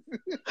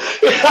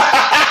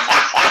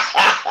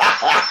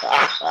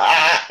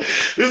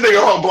 This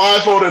nigga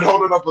blindfolded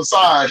holding up a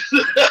sign.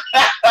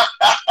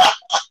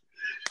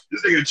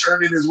 This nigga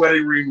turned in his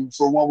wedding ring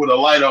for one with a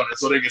light on it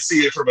so they can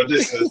see it from a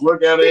distance.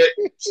 Look at it.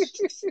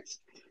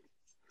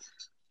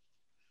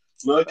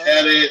 Look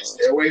at it.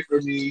 Stay away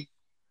from me.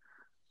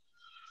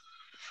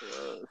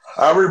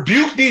 I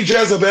rebuke thee,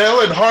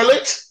 Jezebel and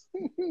harlot.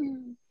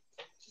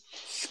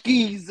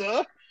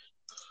 Skeezer.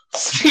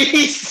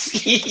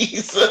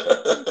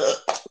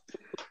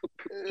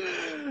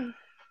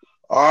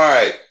 All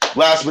right.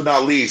 Last but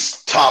not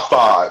least, top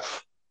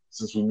 5.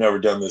 Since we've never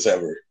done this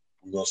ever,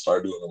 we're gonna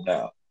start doing them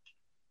now.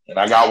 And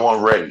I got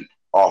one ready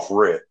off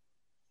rip.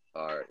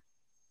 All right,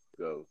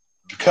 go.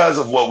 Because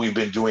of what we've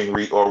been doing,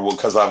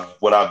 because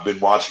what I've been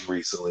watching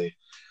recently,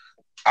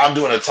 I'm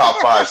doing a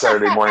top 5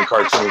 Saturday morning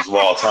cartoons of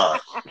all time.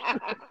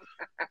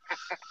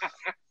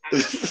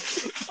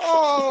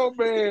 Oh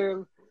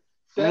man!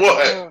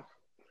 What?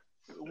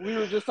 We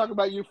were just talking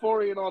about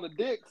Euphoria and all the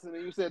dicks, and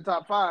then you said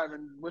top 5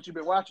 and what you've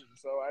been watching.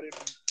 So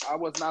I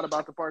was not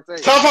about to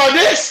partake. Top 5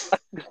 dicks.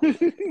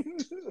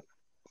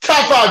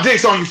 Top 5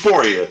 dicks on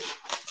Euphoria.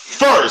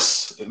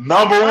 First,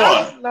 number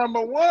 1.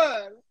 Number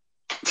 1.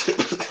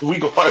 We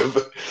go,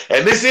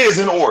 and this is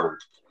in order.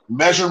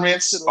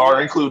 Measurements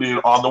are included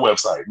on the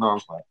website. No, I'm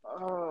fine.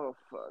 Oh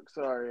fuck!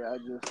 Sorry,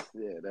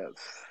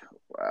 that's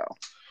wow.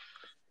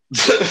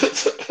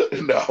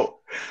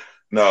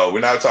 No, we're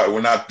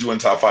not doing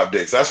top 5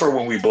 dicks. That's for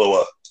when we blow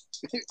up.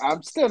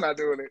 I'm still not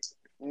doing it.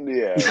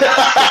 Yeah.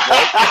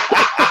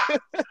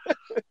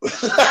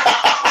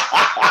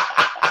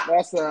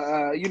 That's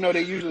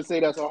they usually say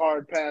that's a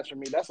hard pass for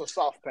me. That's a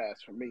soft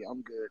pass for me.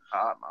 I'm good.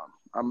 I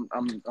don't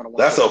want.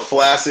 That's a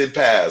flaccid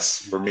pass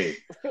for me.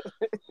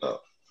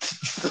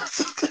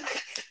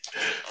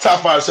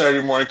 Top 5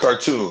 Saturday morning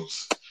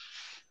cartoons.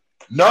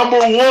 Number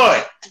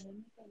 1,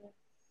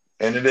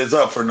 and it is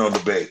up for no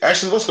debate.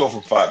 Actually, let's go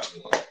from 5 to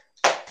 1.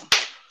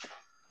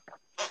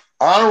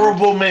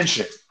 Honorable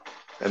mention,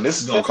 and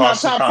this is gonna That's not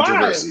cause some top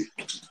controversy.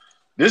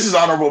 This is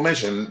honorable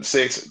mention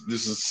 6.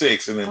 This is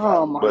 6, and then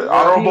Oh my but God,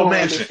 he honorable don't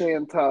mention.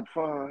 understand top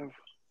 5.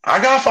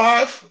 I got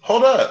 5.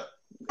 Hold up.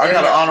 I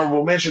got an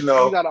honorable mention You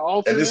though, got an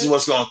alternate. and this is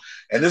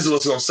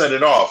what's gonna set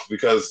it off,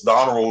 because the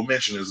honorable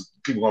mention is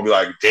people gonna be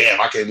like,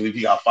 "Damn, I can't believe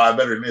he got 5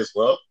 better than this."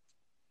 Well,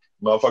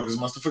 motherfuckers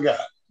must have forgot.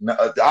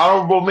 The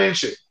honorable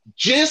mention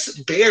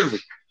just barely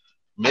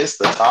missed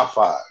the top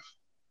 5,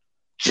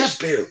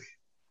 just barely.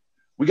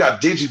 We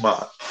got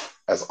Digimon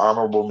as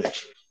honorable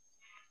mention.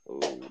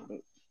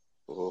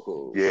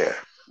 Oh. Yeah,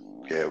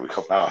 we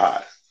come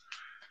out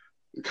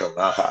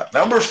hot.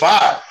 Number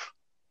 5.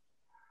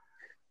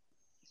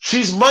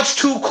 She's much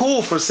too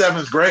cool for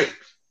 7th grade.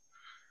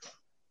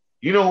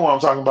 You know who I'm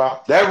talking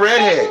about? That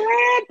redhead.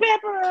 Red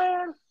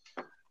Pepper.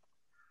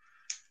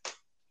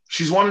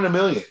 She's 1 in a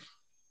million.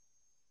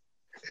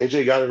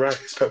 AJ got it right.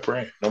 It's Pepper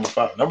Ann. Number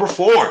 5. Number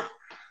 4.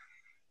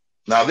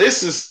 Now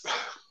this is, I'm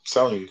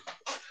telling you,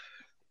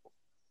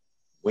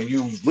 when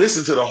you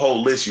listen to the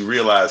whole list, you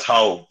realize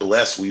how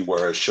blessed we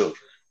were as children.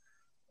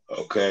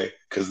 Okay?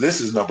 Because this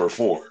is number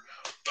 4.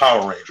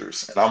 Power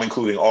Rangers. And I'm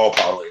including all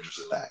Power Rangers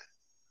in that.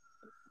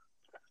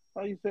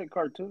 Oh, you said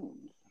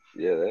cartoons.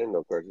 Yeah, there ain't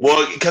no cartoon.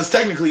 Well, because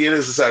technically it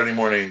is a Saturday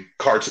morning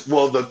cartoon.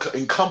 Well, the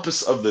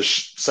encompass of the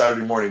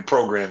Saturday morning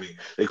programming,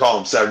 they call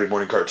them Saturday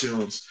morning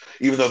cartoons,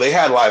 even though they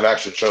had live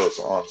action shows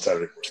on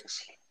Saturday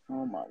mornings.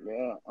 Oh my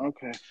God.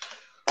 Okay.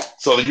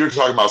 So you're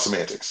talking about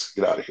semantics.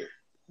 Get out of here.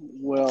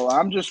 Well,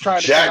 I'm just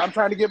trying to. I'm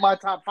trying to get my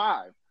top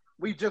 5.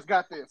 We just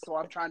got this, so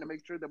I'm trying to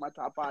make sure that my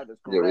top 5 is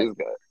correct.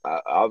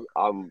 Yeah,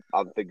 I'm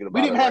thinking about it.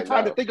 We didn't have right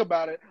time now. to think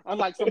about it,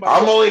 unlike somebody.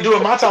 I'm only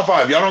doing my top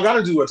 5. Y'all don't got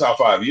to do a top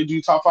 5. You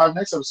do top 5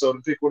 next episode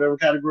and pick whatever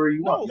category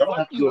you want. Y'all don't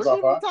have to do a top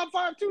 5. Top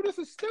 5 too. This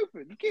is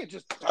stupid. You can't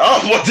just.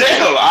 Oh well,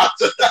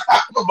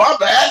 damn! My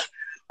bad.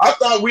 I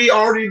thought we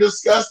already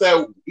discussed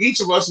that each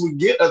of us would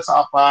get a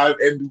top 5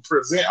 and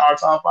present our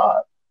top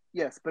 5.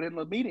 Yes, but in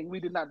the meeting we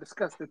did not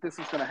discuss that this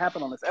was going to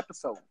happen on this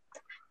episode.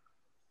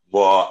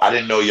 Well, I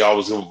didn't know y'all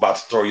was about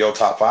to throw your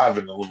top 5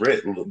 in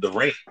the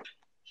ring.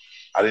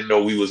 I didn't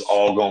know we was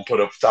all going to put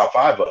up top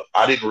 5 up.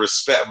 I didn't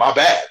respect, my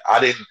bad. I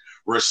didn't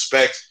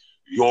respect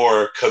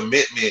your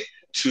commitment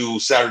to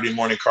Saturday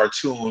morning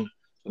cartoon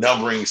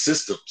numbering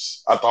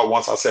systems. I thought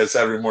once I said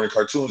Saturday morning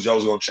cartoons, y'all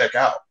was going to check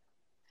out.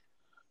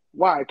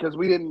 Why? Because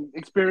we didn't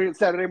experience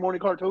Saturday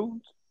morning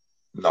cartoons?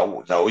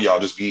 No, y'all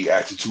just be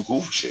acting too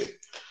cool for shit.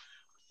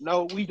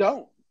 No, we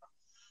don't.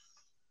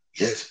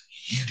 Yes,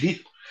 you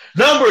did.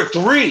 Number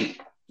 3.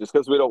 Just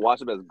because we don't watch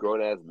them as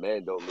grown-ass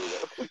men don't mean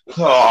that.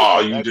 Oh,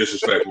 you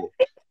disrespectful.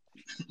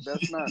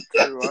 That's not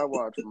true. I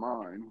watch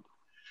mine.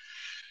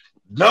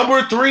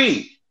 Number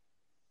 3.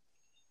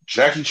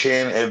 Jackie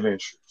Chan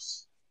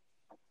Adventures.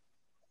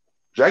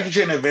 Jackie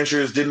Chan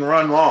Adventures didn't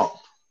run long.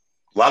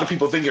 A lot of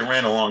people think it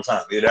ran a long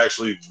time. It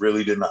actually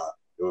really did not.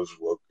 It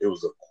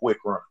was a quick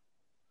run.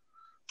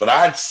 But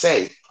I'd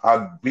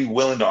be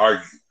willing to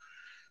argue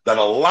that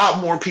a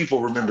lot more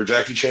people remember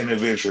Jackie Chan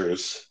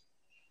Adventures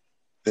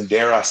than,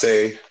 dare I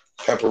say,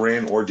 Pepper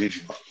Ann or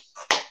Digimon.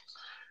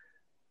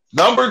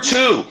 Number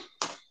 2.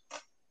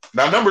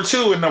 Now, number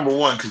 2 and number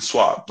 1 can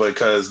swap,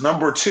 because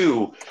number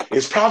 2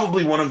 is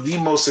probably one of the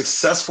most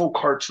successful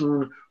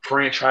cartoon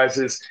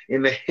franchises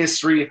in the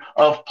history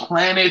of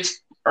planet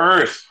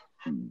Earth.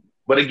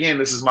 But again,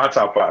 this is my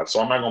top 5,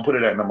 so I'm not going to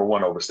put it at number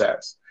 1 over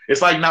stats.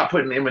 It's like not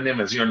putting Eminem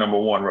as your number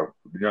one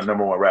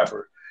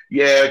rapper.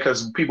 Yeah,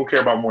 because people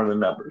care about more than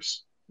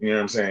numbers. You know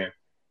what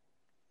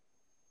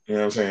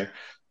I'm saying?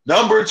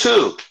 Number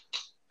 2.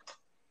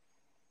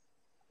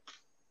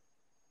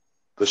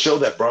 The show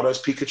that brought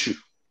us Pikachu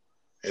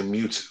and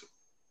Mewtwo.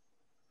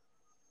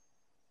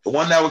 The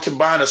one that would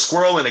combine a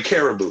squirrel and a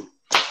caribou.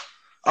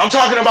 I'm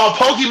talking about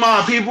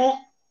Pokemon, people.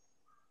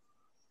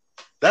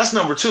 That's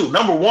number 2.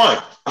 Number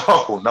 1.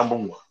 Oh, number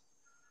 1.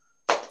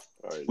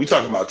 Right, we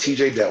talking about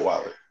TJ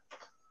Detweiler.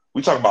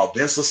 We talking about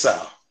Vince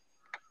LaSalle.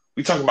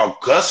 We talking about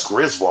Gus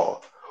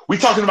Griswold. We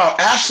talking about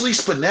Ashley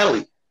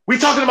Spinelli. We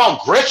talking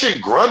about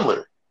Gretchen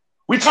Grundler.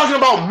 We talking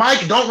about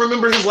Mike, don't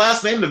remember his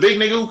last name, the big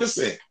nigga who could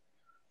sing.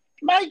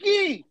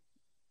 Mikey!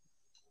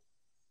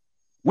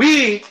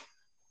 We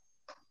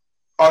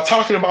are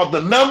talking about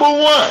the number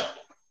 1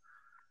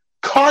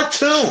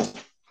 cartoon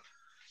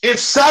in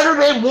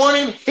Saturday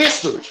morning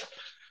history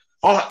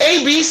on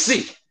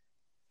ABC.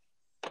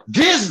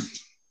 Disney.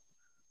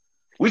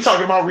 We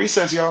talking about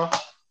Recess, y'all.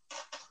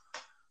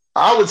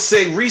 I would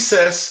say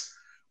Recess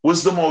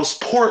was the most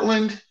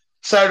Portland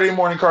Saturday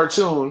morning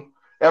cartoon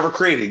ever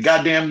created.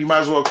 Goddamn, you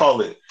might as well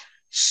call it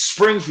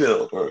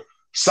Springfield or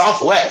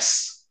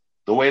Southwest,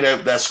 the way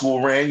that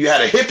school ran. You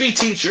had a hippie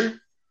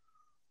teacher,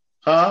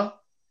 huh?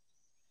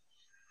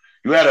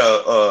 You had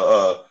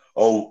a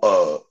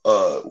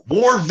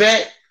war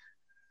vet,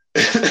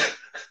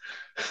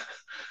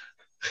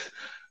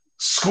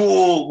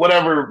 school,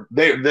 whatever.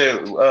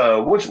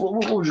 What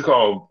would you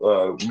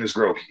call Miss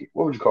Grokey?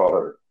 What would you call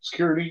her?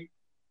 Security?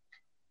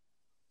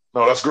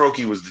 No, that's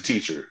Grokey was the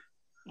teacher.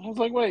 I was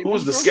like, wait, who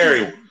was the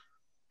scary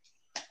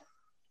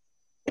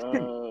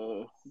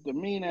one? The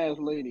mean ass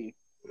lady.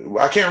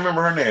 I can't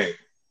remember her name.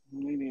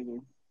 Me neither.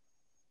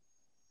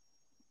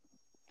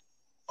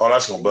 Oh,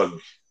 that's gonna bug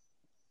me.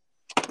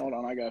 Hold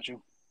on, I got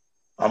you.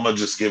 I'm gonna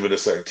just give it a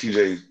second.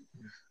 TJ,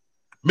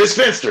 Miss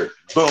Finster.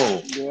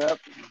 Boom. Yep.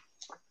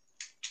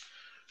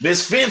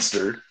 Miss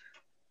Finster.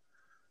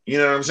 You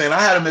know what I'm saying? I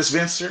had a Miss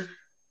Finster.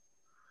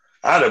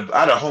 I had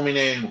a homie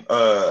named.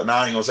 Now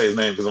I ain't gonna say his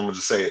name because I'm gonna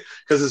just say it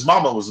because his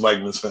mama was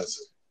like Miss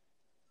Finster.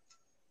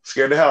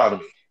 Scared the hell out of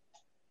me.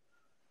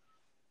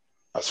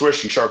 I swear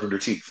she sharpened her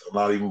teeth. I'm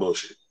not even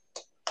bullshit.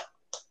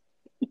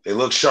 They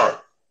look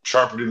sharp,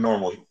 sharper than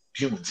normal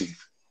human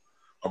teeth.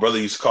 My brother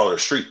used to call her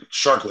street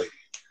shark lady.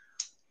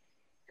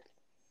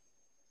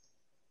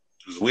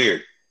 It was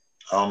weird.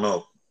 I don't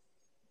know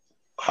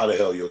how the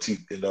hell your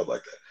teeth end up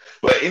like that.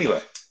 But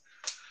anyway,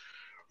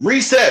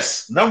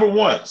 Recess, number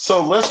 1.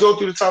 So let's go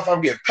through the top 5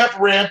 again.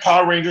 Pepper Ram,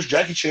 Power Rangers,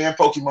 Jackie Chan,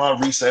 Pokemon,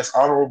 Recess,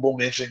 honorable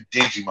mention,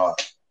 Digimon.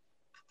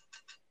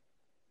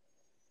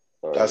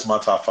 That's my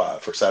top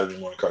 5 for Saturday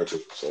morning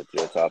cartoons. That's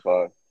your top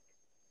 5?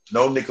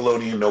 No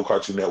Nickelodeon, no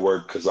Cartoon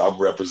Network, because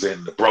I'm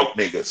representing the broke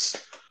niggas.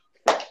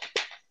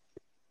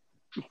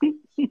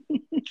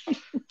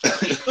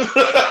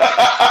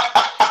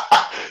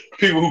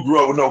 People who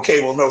grew up with no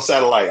cable, no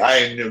satellite. I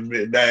ain't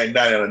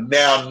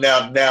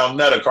now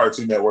not a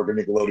Cartoon Network or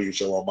Nickelodeon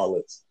show on my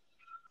list.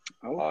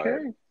 Okay.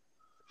 Right.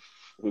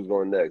 Who's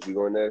going next? You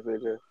going next,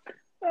 AJ?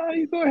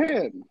 You go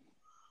ahead.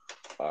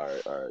 All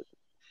right.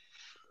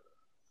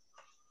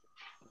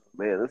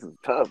 Man, this is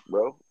tough,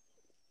 bro.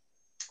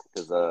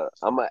 Because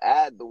I'm going to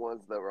add the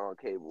ones that were on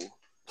cable.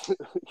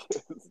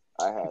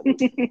 I had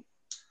it.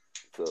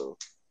 So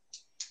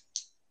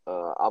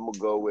I'm going to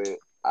go with...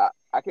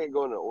 I can't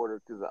go in the order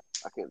because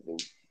I can't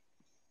think.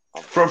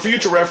 For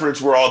future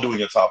reference, we're all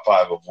doing a top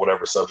 5 of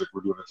whatever subject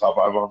we're doing a top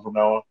 5 on from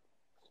now on.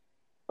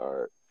 All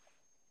right.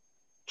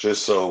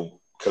 Just so...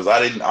 Because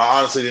I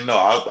honestly didn't know.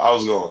 I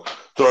was going to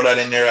throw that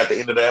in there at the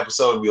end of the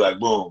episode and be like,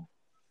 boom,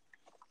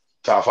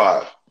 top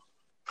 5.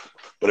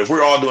 But if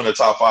we're all doing a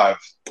top 5,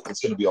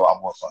 it's going to be a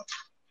lot more fun.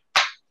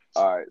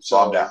 All right. So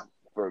I'm down.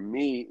 For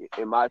me,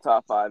 in my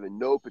top 5, in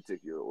no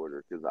particular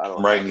order, because I don't.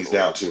 I'm writing these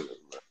down too.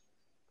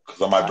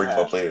 Because I might bring them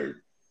up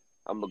later.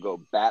 I'm going to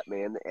go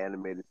Batman, the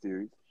animated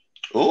series.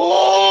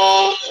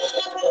 Ooh!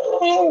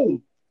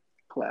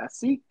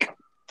 Classic.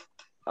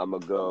 I'm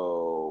going to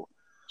go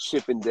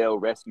Chippendale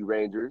Rescue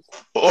Rangers.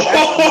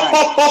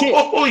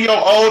 Oh, your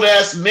old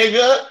ass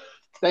nigga.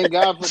 Thank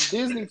God for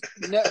Disney,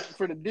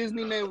 for the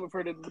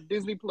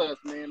Disney Plus,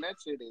 man. That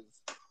shit is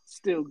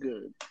still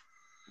good.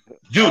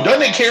 Dude,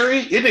 doesn't it carry?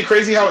 Isn't it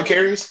crazy how it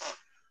carries?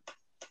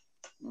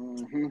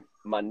 Mm-hmm.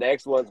 My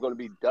next one's going to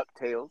be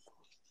DuckTales.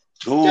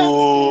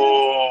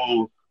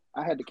 Ooh.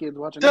 I had the kids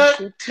watching that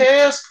shit.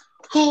 DuckTales.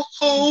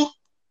 Hoo.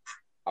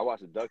 I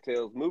watched a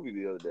DuckTales movie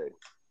the other day.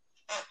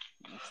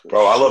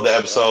 Bro, I love the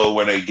episode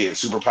when they get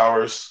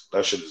superpowers.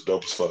 That shit is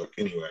dope as fuck.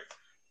 Anyway.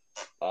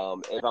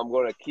 If I'm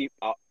going to keep...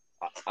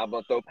 I'm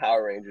going to throw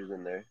Power Rangers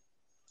in there.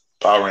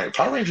 Power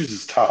Rangers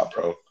is top,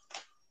 bro.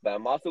 But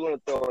I'm also going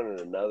to throw in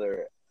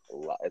another...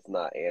 It's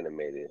not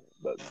animated,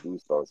 but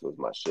Goosebumps was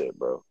my shit,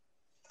 bro.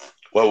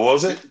 What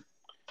was it?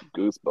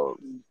 Goosebumps.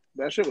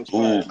 That shit was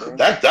fire, bro.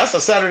 That's a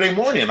Saturday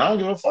morning. I don't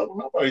give a fuck what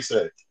nobody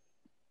said.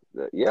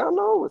 Yeah, I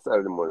know it's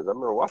Saturday mornings. I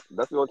remember watching.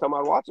 That's the only time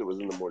I watch it was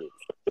in the morning.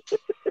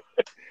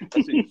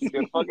 That shit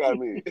scared the fuck out of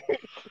me.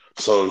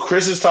 So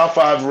Chris's top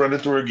 5 running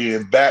through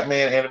again: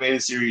 Batman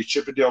animated series,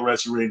 Chippendale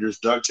Rescue Rangers,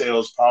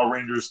 DuckTales, Power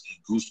Rangers,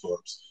 and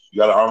Goosebumps.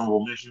 You got an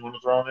honorable mention you want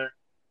to throw in there?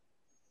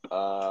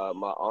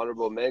 My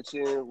honorable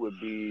mention would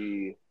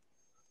be.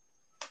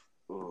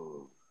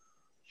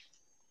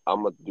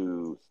 I'm gonna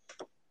do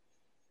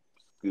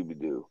Scooby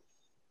Doo.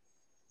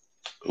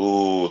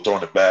 Ooh,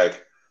 throwing it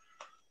back.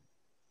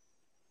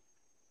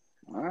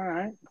 All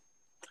right.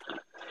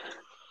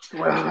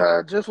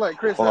 Well, just like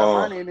Chris,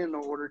 mine ain't in the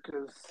order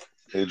because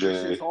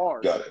AJ, it's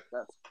hard. got it.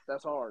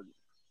 That's hard.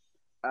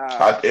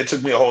 It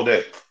took me a whole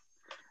day.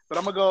 But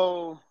I'm gonna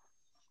go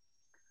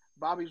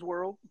Bobby's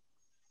World.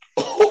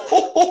 That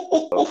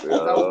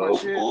was my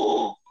shit.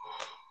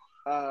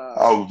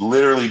 I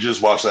literally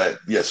just watched that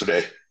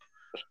yesterday.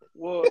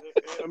 Well,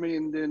 I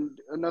mean, then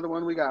another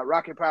one we got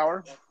Rocket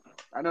Power.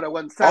 I know that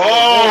wasn't Saturday.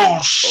 Oh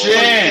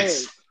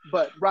shit!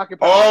 But Rocket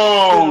Power.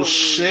 Oh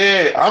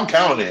shit! I'm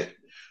counting it.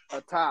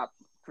 A top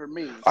for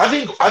me. I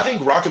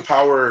think Rocket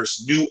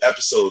Power's new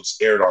episodes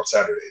aired on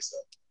Saturdays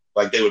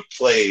though. Like they would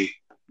play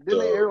Didn't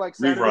they air like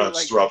Saturday,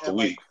 reruns throughout the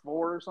week,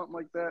 4 or something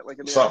like that, like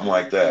something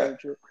like that.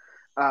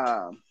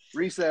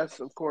 Recess,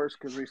 of course,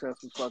 because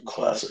Recess was fucking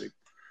classic.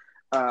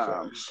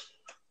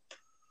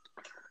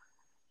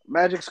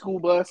 Magic School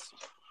Bus.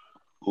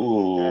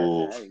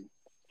 Ooh. That's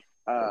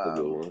a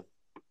good one.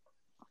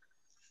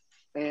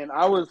 And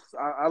I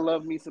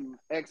love me some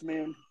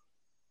X-Men.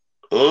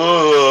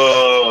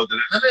 Oh.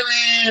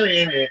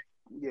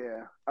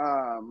 Yeah.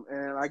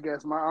 And I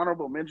guess my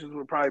honorable mentions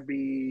would probably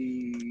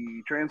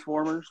be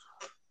Transformers.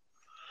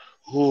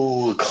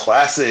 Ooh,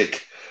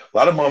 classic. A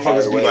lot of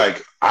motherfuckers be Wait.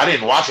 like, I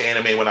didn't watch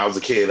anime when I was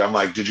a kid. I'm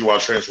like, did you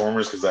watch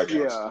Transformers? Because that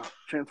counts. Yeah,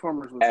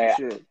 Transformers was Hey,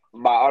 the shit.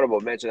 my honorable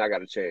mention, I got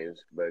to change,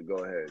 but go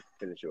ahead,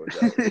 finish yours.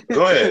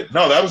 Go ahead.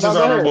 No, that was No, his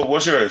go ahead. honorable.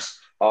 What's yours?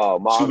 Oh,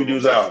 my honorable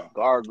Scooby-Doo's mention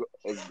out.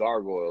 is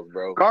Gargoyles,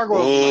 bro.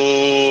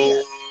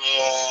 Gargoyles.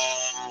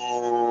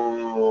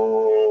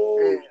 Oh.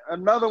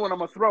 And another one I'm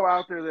gonna throw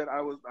out there that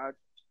I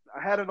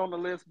had it on the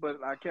list,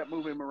 but I kept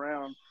moving him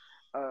around.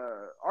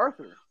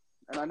 Arthur,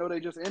 and I know they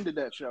just ended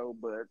that show,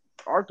 but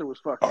Arthur was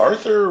fucking.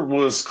 Arthur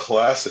was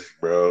classic,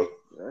 bro.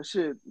 That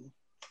shit.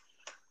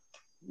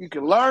 You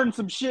can learn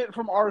some shit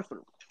from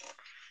Arthur.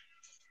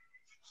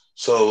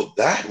 So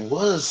that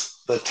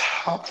was the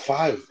top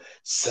 5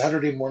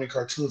 Saturday morning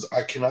cartoons.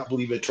 I cannot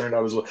believe it turned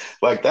out as well.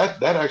 Like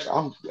that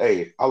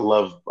actually, I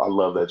love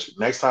that shit.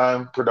 Next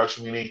time,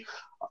 production meeting,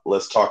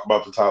 let's talk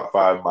about the top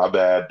 5. My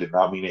bad. Did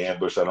not mean to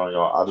ambush that on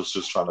y'all. I was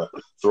just trying to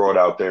throw it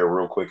out there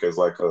real quick as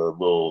like a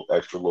little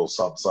extra little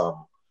something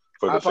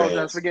for the I apologize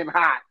fans. for getting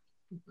hot.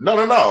 No.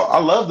 I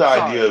love the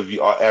idea of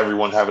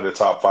everyone having a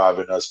top 5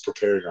 and us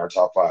preparing our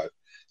top 5.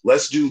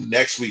 Let's do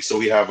next week so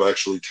we have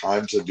actually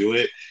time to do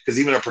it. Because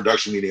even a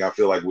production meeting, I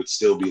feel like would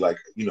still be like,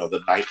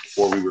 the night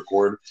before we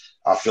record.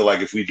 I feel like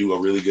if we do a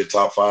really good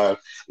top 5,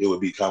 it would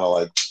be kind of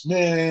like,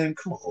 man,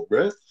 come on,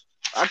 bro.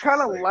 I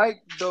kind of I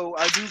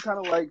do kind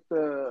of like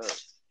for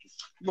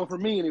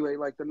me anyway,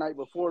 like the night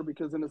before,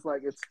 because then it's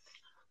like,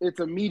 it's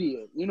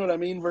immediate. You know what I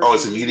mean?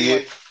 Versus it's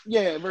immediate?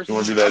 Yeah. Versus you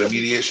want to do that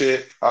immediate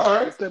shit? All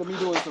right. Instead of me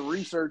doing some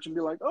research and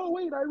be like, oh,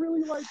 wait, I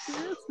really like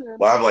this.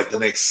 Well, I have like the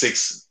next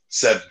 6,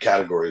 7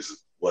 categories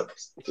what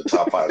the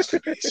top 5s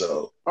could be.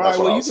 So all right,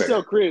 well, you can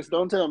tell Chris.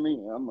 Don't tell me.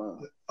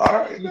 All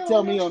right. You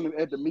tell me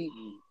at the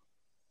meeting.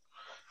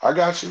 I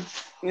got you.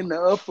 In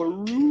the upper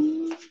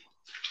room.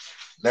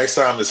 Next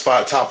time it's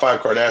top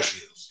 5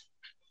 Kardashians.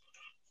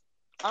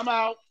 I'm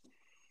out.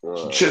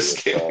 Just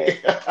kidding.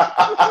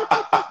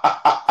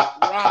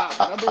 Rob,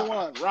 number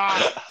 1,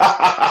 Rob.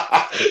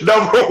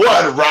 Number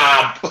 1,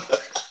 Rob.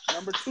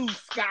 Number 2,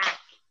 Scott.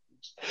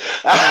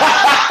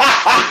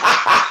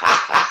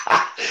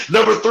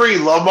 Number 3,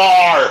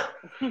 Lamar.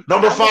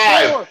 Number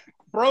 5, 4,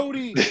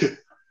 Brody.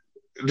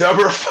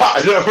 Number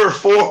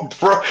 4,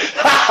 Bro.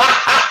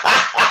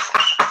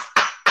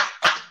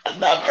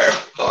 Number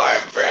 4,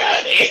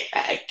 Brody.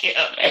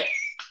 Kill me.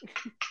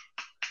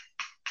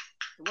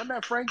 Wasn't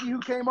that Frankie who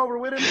came over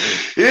with him? I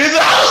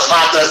was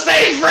about to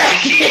say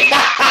Frankie.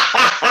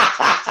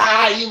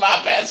 You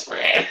my best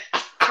friend.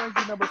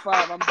 Frankie number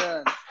 5. I'm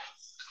done.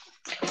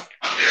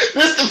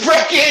 This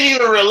Frankie ain't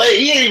even relate.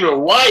 He ain't even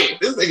white.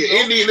 This nigga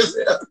Indian as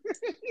hell.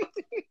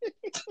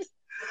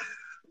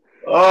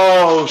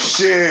 Oh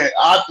shit!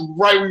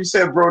 Right when you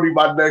said Brody,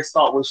 my next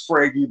thought was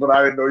Frankie, but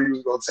I didn't know you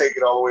was gonna take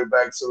it all the way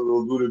back to the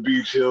Laguna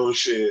Beach Hill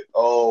shit.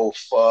 Oh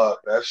fuck,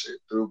 that shit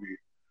threw me.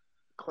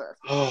 Classic.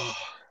 Oh.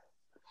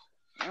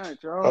 All right,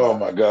 y'all. Oh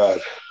my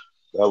god,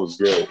 that was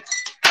great.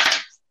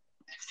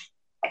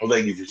 Well,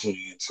 thank you for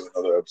tuning in to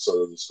another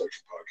episode of the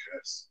Spectrum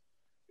Podcast.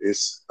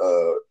 It's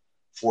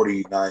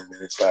 49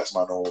 minutes past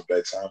my normal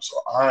bedtime,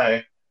 so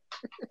I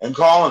am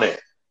calling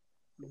it.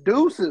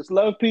 Deuces,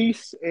 love,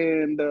 peace,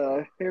 and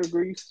hair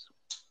grease.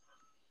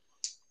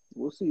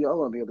 We'll see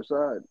y'all on the other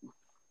side.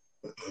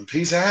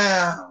 Peace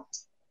out.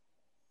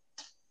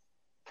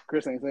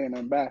 Chris ain't saying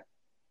nothing. Bye.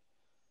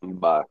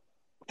 Bye.